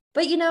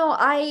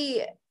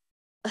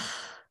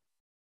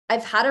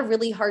I've had a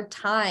really hard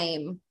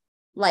time,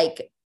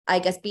 like, I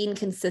guess being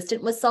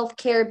consistent with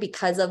self-care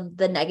because of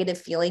the negative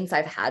feelings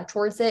I've had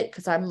towards it.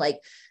 Cause I'm like,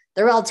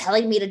 they're all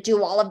telling me to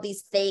do all of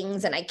these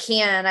things and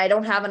I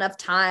don't have enough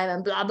time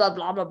and blah, blah,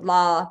 blah, blah,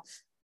 blah.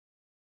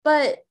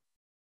 But,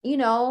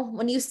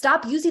 when you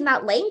stop using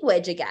that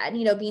language again,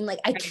 being like,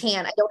 I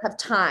don't have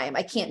time.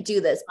 I can't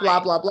do this, blah,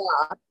 blah,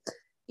 blah.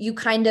 You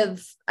kind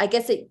of, I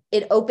guess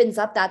it opens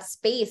up that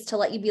space to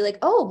let you be like,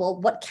 oh, well,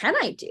 what can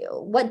I do?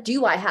 What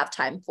do I have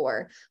time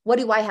for? What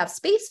do I have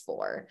space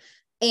for?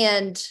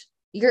 And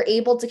you're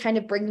able to kind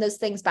of bring those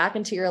things back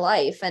into your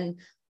life. And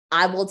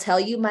I will tell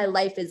you, my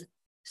life is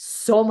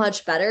so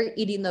much better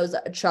eating those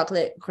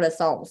chocolate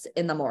croissants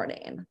in the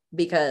morning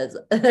because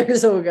they're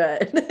so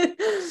good.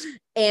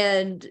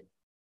 And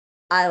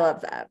I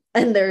love them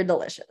and they're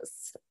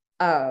delicious.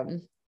 I've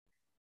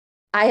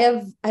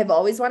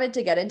always wanted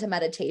to get into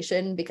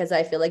meditation because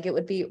I feel like it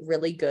would be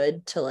really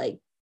good to like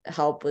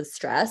help with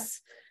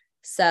stress.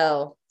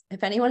 So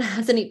if anyone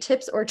has any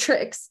tips or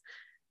tricks,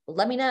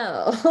 let me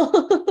know.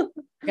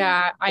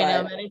 Yeah, I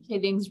know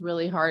meditating's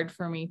really hard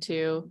for me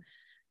too.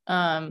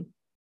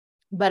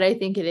 But I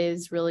think it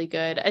is really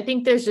good. I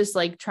think there's just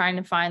like trying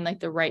to find like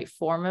the right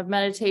form of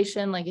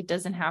meditation. Like it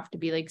doesn't have to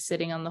be like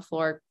sitting on the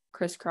floor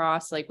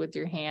crisscross, like with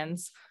your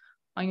hands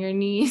on your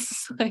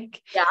knees.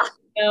 Like,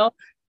 yeah.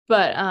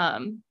 But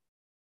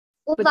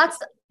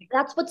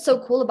that's what's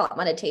so cool about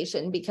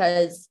meditation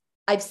because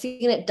I've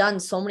seen it done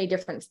so many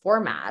different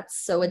formats.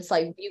 So it's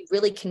like you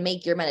really can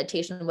make your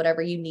meditation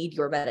whatever you need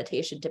your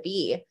meditation to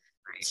be.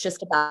 It's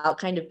just about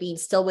kind of being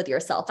still with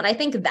yourself. And I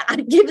think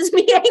that gives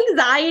me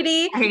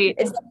anxiety. Right.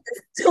 It's like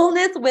the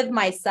stillness with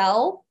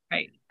myself.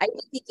 Right. I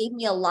think it gave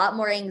me a lot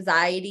more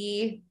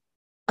anxiety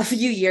a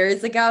few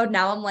years ago.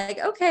 Now I'm like,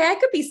 okay, I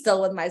could be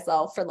still with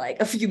myself for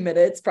like a few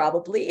minutes,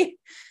 probably.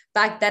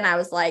 Back then I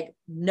was like,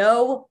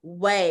 no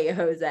way,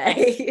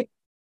 Jose.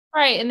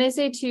 Right. And they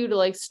say too, to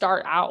like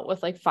start out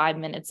with like 5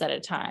 minutes at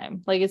a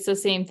time. Like it's the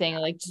same thing,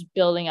 like just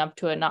building up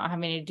to it, not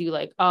having to do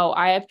like, oh,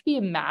 I have to be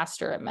a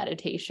master at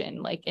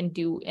meditation, like, and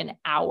do an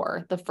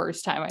hour the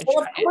first time I Well,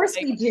 try of it. course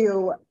Like, we do,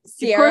 of course we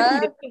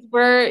Sierra. do, 'cause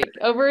we're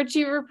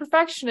overachiever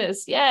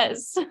perfectionists.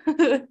 Yes.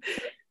 I'm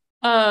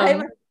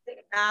um, a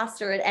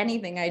master at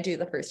anything I do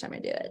the first time I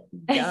do it.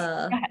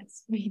 Duh.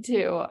 yes, me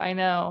too. I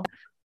know.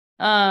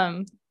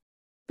 Um,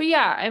 but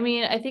yeah, I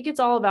mean, I think it's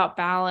all about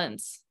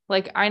balance.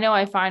 Like I know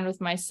I find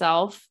with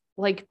myself,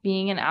 like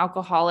being an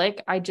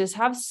alcoholic, I just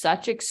have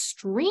such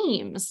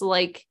extremes.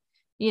 Like,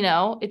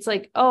 it's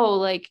like,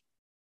 oh,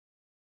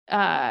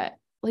 uh,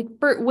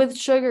 with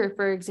sugar,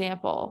 for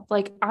example,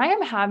 like I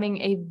am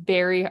having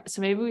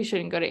so maybe we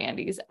shouldn't go to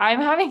Andy's. I'm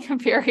having a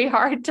very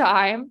hard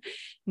time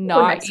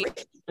not Next eating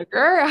week.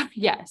 sugar.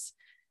 Yes.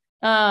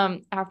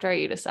 After I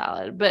eat a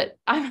salad, but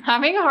I'm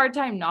having a hard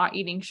time not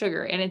eating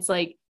sugar. And it's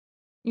like,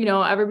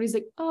 everybody's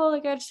like, oh,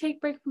 like I have to take a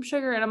break from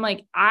sugar. And I'm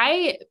like,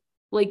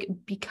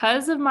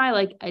 because of my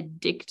like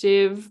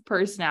addictive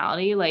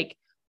personality, like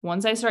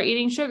once I start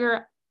eating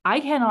sugar, I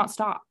cannot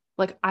stop.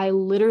 Like I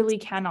literally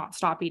cannot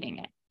stop eating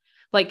it.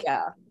 Like,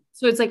 Yeah.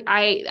 so it's like,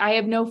 I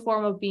have no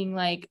form of being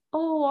like,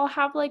 oh, I'll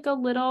have like a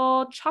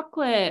little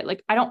chocolate.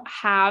 Like I don't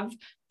have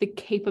the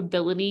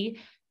capability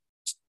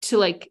to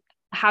like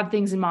have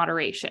things in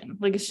moderation.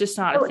 Like it's just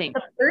not a So thing.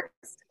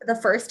 the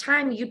first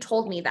time you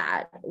told me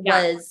that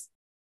Yeah. was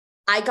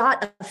I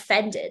got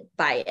offended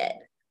by it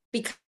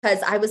because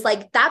I was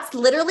like, that's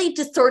literally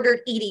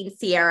disordered eating,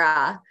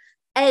 Sierra.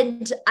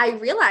 And I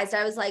realized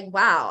I was like,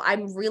 wow,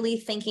 I'm really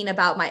thinking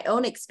about my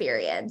own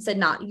experience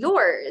and not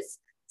yours.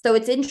 So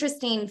it's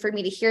interesting for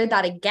me to hear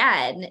that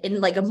again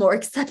in like a more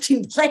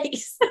accepting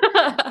place.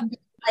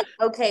 Like,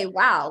 okay,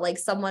 wow, like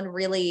someone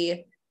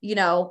really,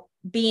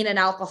 being an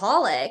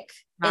alcoholic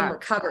in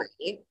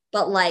recovery,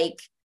 but like,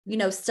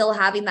 still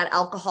having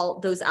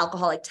those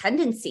alcoholic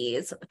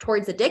tendencies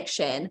towards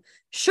addiction,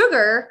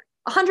 sugar,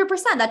 100%,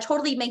 that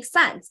totally makes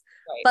sense.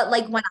 Right. But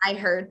like when I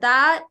heard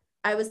that,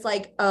 I was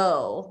like,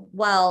 oh,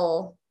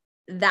 well,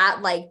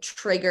 that like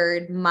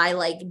triggered my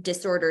like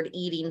disordered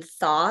eating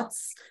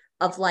thoughts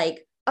of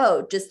like,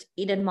 oh, just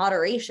eat in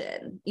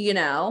moderation,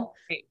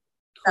 Right.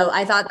 So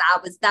I thought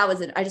that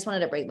was it. I just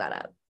wanted to bring that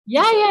up.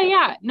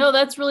 Yeah. No,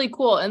 that's really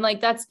cool. And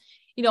like, that's,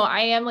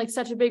 I am like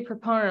such a big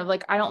proponent of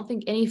like, I don't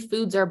think any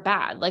foods are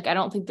bad. Like, I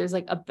don't think there's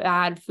like a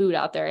bad food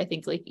out there. I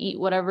think like eat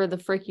whatever the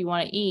frick you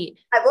want to eat.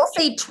 I will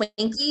say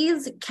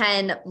Twinkies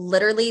can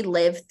literally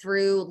live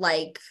through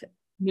like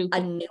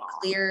a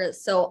nuclear.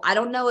 So I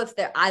don't know if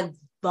I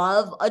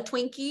love a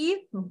Twinkie,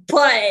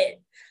 but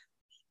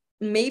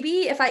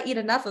maybe if I eat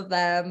enough of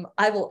them,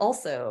 I will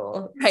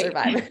also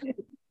survive.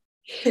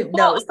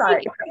 No,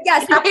 sorry.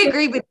 Yes, I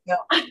agree with you.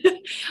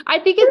 I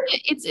think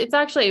it's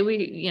actually,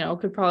 we,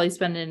 could probably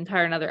spend an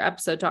entire another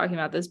episode talking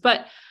about this,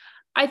 but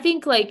I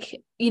think like,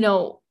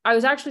 I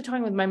was actually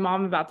talking with my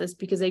mom about this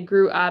because I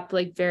grew up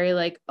like very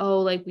like, oh,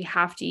 like we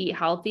have to eat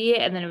healthy.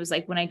 And then it was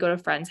like when I go to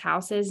friends'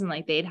 houses and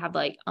like they'd have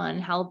like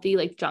unhealthy,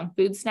 like junk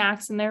food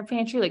snacks in their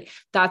pantry, like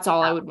that's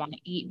all I would want to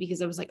eat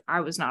because I was like,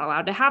 I was not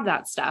allowed to have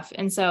that stuff.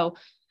 And so,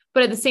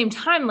 but at the same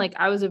time, like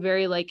I was a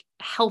very like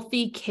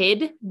healthy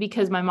kid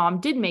because my mom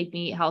did make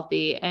me eat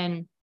healthy.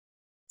 And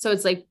so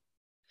it's like,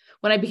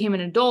 when I became an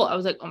adult, I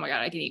was like, oh my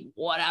God, I can eat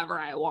whatever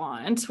I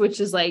want,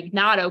 which is like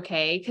not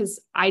okay. Cause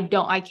I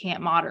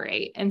can't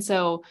moderate. And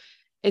so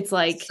it's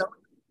like,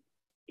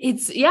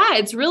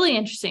 it's really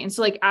interesting.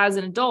 So like as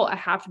an adult, I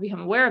have to become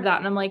aware of that.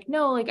 And I'm like,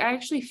 no, like I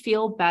actually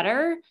feel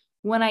better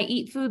when I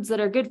eat foods that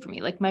are good for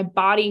me. Like my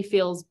body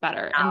feels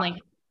better. And like,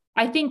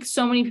 I think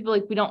so many people,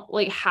 like we don't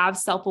like have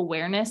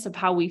self-awareness of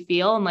how we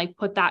feel and like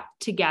put that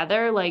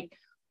together. Like,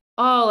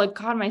 oh, like,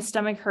 God, my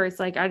stomach hurts.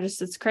 Like,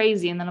 it's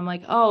crazy. And then I'm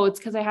like, oh, it's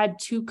because I had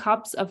 2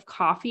 cups of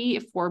coffee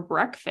for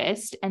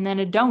breakfast and then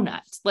a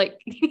donut. Like,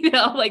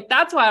 like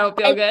that's why I don't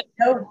feel good.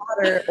 No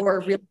water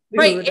or real food.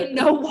 Right. And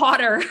no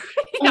water.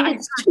 Yeah,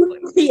 it's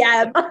 2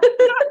 p.m.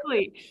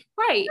 Exactly.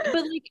 Right.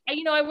 But like,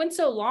 I went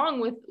so long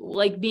with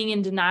like being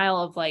in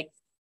denial of like,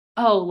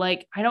 oh,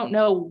 like, I don't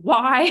know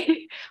why,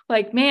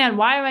 like, man,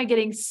 why am I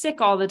getting sick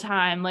all the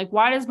time? Like,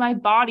 why does my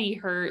body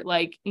hurt?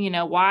 Like,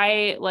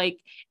 why, like,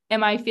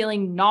 am I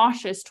feeling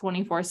nauseous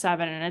 24/7?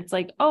 And it's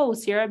like, oh,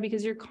 Sierra,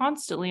 because you're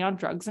constantly on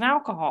drugs and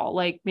alcohol.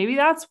 Like, maybe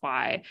that's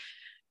why,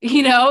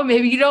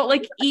 maybe you don't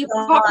like eat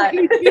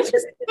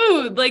just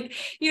food, like,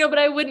 but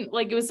I wouldn't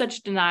like, it was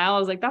such denial. I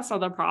was like, that's not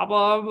the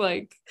problem.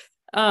 Like,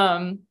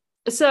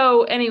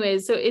 so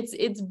anyways, so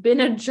it's been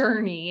a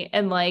journey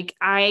and like,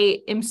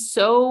 I am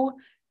so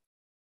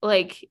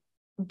like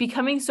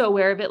becoming so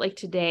aware of it. Like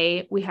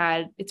today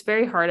it's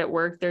very hard at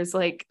work. There's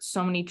like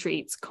so many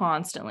treats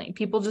constantly.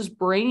 People just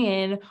bring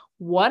in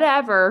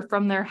whatever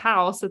from their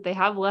house that they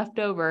have left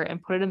over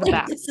and put it in the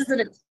back. This is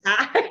an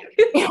attack.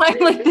 I'm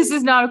like, this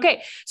is not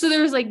okay. So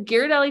there was like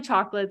Ghirardelli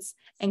chocolates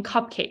and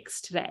cupcakes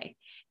today.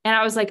 And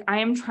I was like, I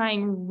am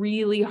trying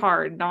really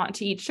hard not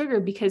to eat sugar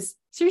because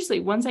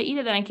seriously, once I eat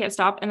it, then I can't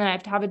stop. And then I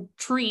have to have a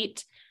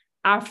treat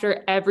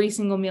after every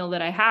single meal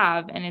that I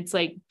have. And it's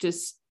like,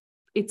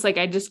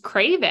 I just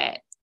crave it.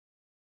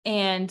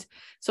 And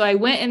so I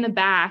went in the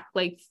back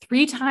like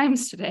 3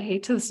 times today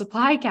to the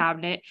supply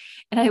cabinet,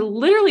 and I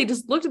literally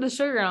just looked at the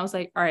sugar and I was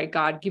like, all right,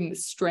 God, give me the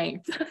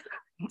strength to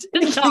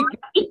not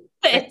eat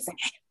this.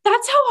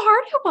 That's how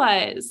hard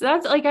it was.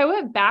 That's like, I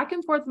went back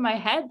and forth in my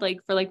head, like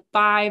for like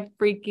 5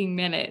 freaking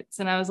minutes.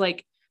 And I was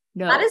like,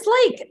 no. That is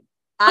like,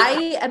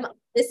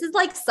 this is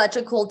like such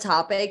a cool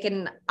topic.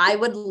 And I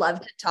would love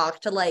to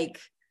talk to like,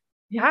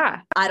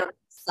 yeah, I don't know,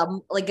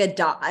 some like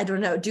I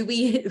don't know.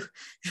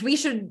 We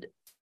should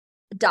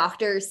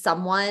doctor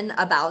someone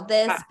about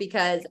this,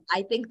 because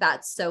I think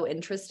that's so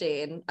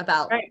interesting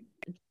about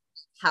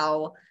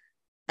how,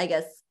 I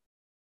guess,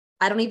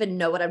 I don't even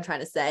know what I'm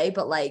trying to say,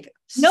 but like,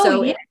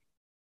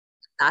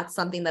 that's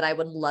something that I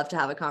would love to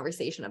have a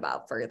conversation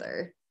about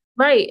further.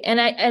 Right. And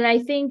I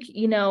think,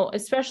 you know,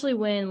 especially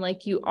when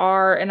like you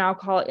are an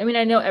alcoholic, I mean,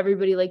 I know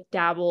everybody like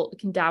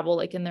can dabble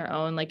like in their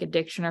own like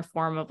addiction or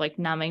form of like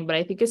numbing, but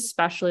I think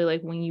especially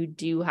like when you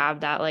do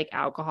have that like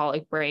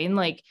alcoholic brain,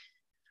 like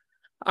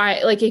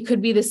like it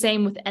could be the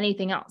same with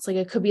anything else. Like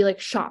it could be like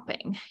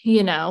shopping,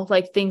 you know,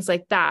 like things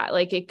like that.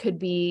 Like it could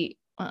be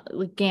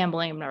like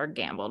gambling. I've never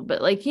gambled,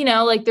 but like, you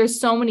know, like there's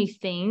so many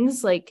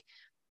things like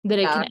that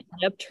it can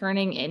end up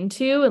turning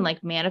into and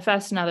like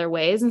manifest in other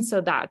ways. And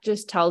so that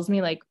just tells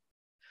me like,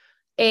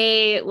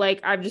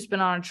 like I've just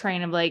been on a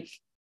train of like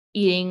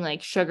eating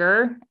like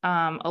sugar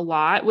a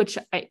lot, which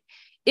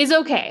is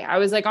okay. I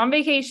was like on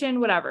vacation,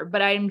 whatever,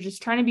 but I'm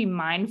just trying to be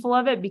mindful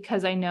of it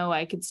because I know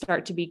I could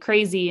start to be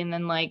crazy and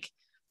then like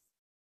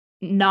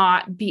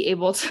not be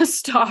able to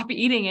stop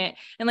eating it.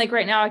 And like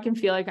right now I can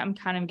feel like I'm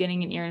kind of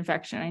getting an ear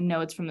infection. I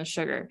know it's from the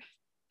sugar.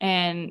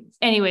 And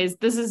anyways,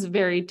 this is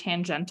very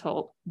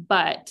tangential,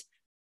 but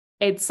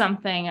it's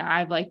something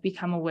I've like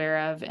become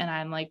aware of, and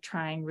I'm like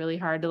trying really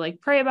hard to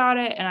like pray about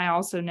it. And I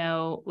also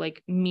know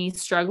like me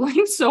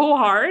struggling so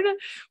hard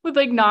with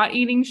like not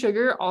eating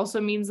sugar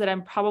also means that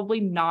I'm probably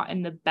not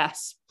in the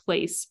best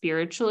place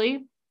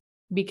spiritually,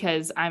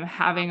 because I'm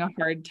having a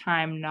hard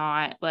time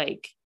not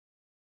like,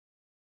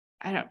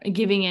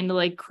 giving into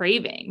like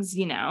cravings,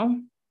 you know?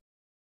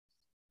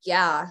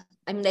 Yeah.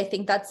 I mean, I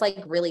think that's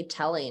like really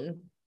telling,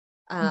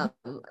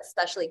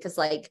 especially because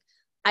like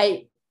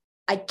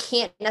I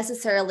can't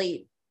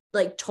necessarily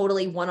like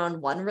totally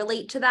one-on-one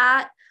relate to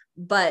that,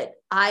 but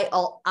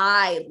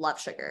I love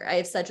sugar. I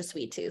have such a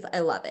sweet tooth. I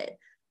love it.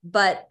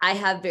 But I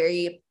have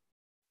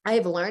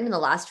learned in the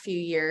last few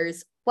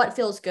years what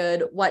feels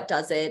good, what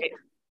doesn't.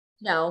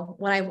 You know,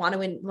 when I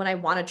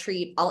want a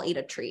treat, I'll eat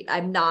a treat.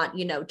 I'm not,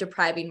 you know,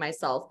 depriving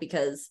myself,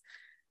 because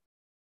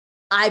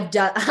I've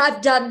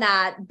done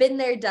that, been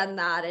there, done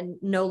that, and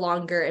no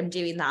longer am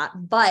doing that.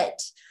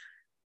 But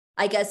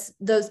I guess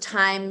those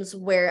times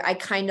where I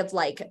kind of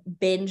like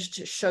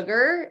binged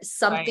sugar,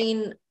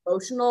 something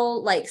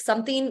emotional, like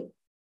something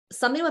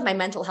with my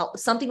mental health,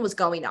 something was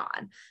going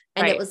on.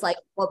 And it was like,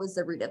 what was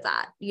the root of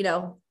that? You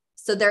know?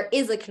 So there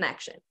is a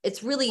connection.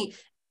 It's really,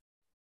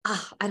 I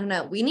don't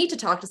know. We need to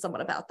talk to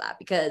someone about that,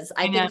 because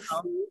I think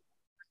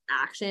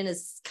action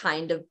is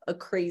kind of a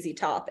crazy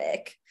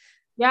topic.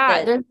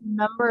 Yeah. There's a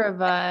number of,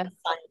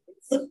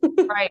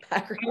 right.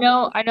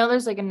 I know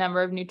there's like a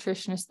number of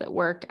nutritionists that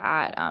work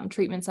at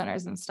treatment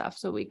centers and stuff.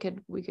 So we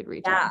could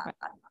reach out.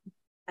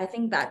 I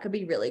think that could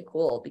be really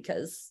cool,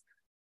 because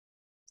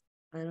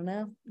I don't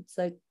know. It's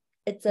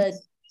a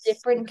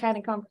different kind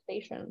of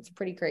conversation. It's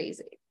pretty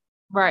crazy.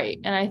 Right.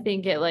 And I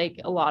think it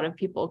like a lot of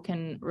people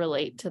can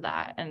relate to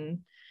that. And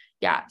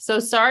yeah. So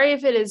sorry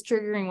if it is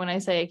triggering when I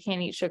say I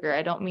can't eat sugar.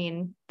 I don't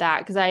mean that,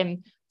 because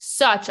I'm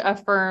such a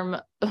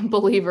firm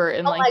believer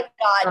in like,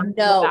 oh my God,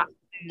 no.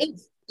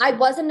 I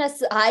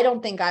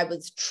don't think I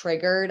was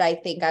triggered. I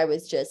think I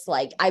was just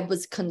like, I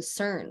was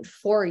concerned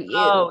for you.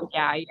 Oh,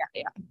 yeah. I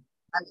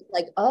was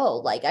like,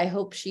 oh, like, I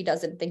hope she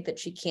doesn't think that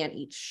she can't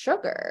eat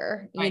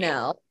sugar, you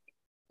know,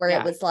 where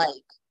it was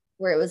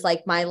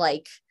like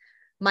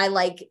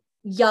my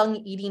young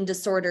eating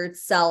disordered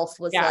self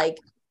was like,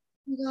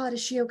 oh my God, is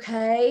she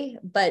okay?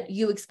 But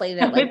you explained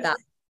it like that.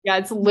 Yeah.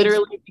 It's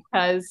literally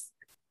because,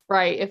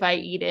 if I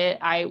eat it,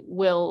 I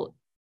will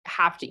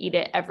have to eat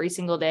it every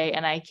single day,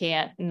 and I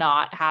can't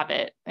not have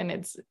it. And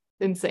it's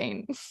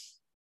insane.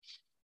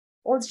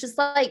 Well, it's just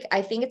like,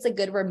 I think it's a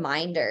good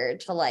reminder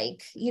to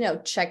like, you know,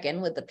 check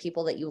in with the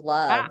people that you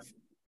love.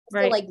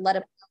 So like, let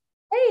them,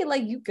 hey,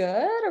 like, you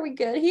good? Are we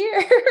good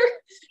here?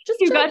 Just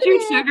you got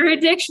your sugar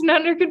addiction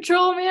under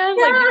control, man.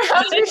 Yeah,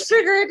 how's your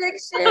sugar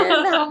addiction?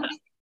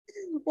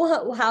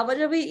 How much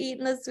have we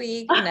eaten this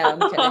week? No, I'm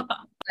kidding.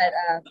 But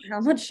how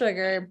much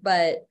sugar?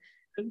 But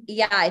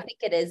yeah, I think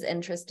it is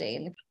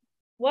interesting.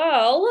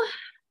 Well,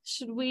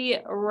 should we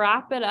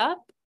wrap it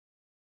up?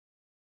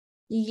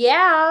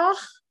 Yeah.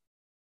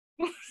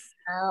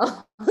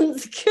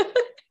 Sounds good.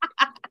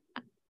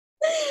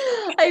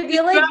 I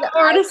feel like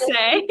more to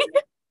say.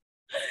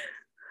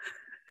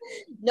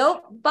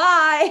 Nope.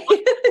 Bye.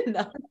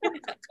 No.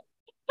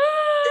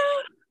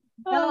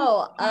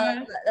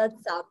 That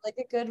sounds like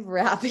a good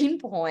wrapping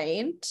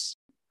point.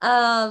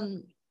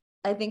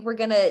 I think we're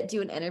gonna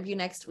do an interview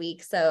next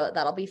week, so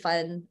that'll be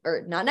fun.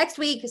 Or not next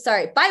week,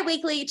 sorry,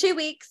 bi-weekly, 2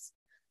 weeks.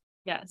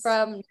 Yes.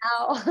 from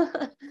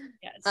now.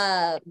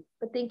 Yes.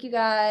 But thank you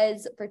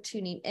guys for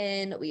tuning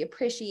in. We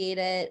appreciate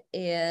it.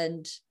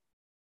 And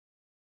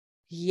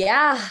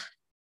yeah.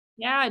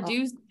 Yeah,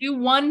 do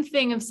one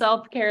thing of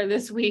self-care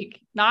this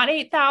week. Not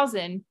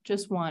 8,000,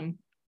 just one.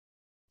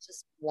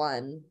 Just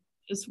one.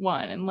 Just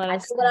one. And let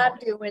us know what know.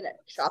 I'm doing.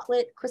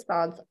 Chocolate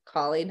croissants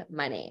calling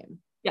my name.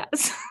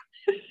 Yes.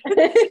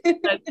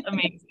 That's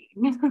amazing.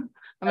 I'm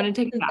going to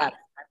take that.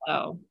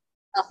 So,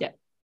 yeah.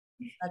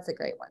 That's a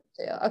great one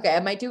too. Okay,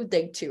 I might do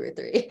dig 2 or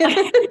 3.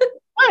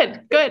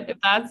 Good.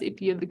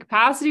 If you have the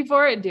capacity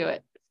for it, do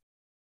it.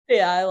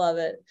 Yeah, I love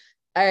it.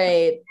 All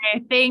right.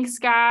 Okay, thanks,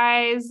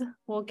 guys.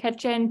 We'll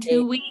catch you in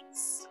 2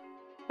 weeks.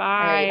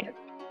 Bye.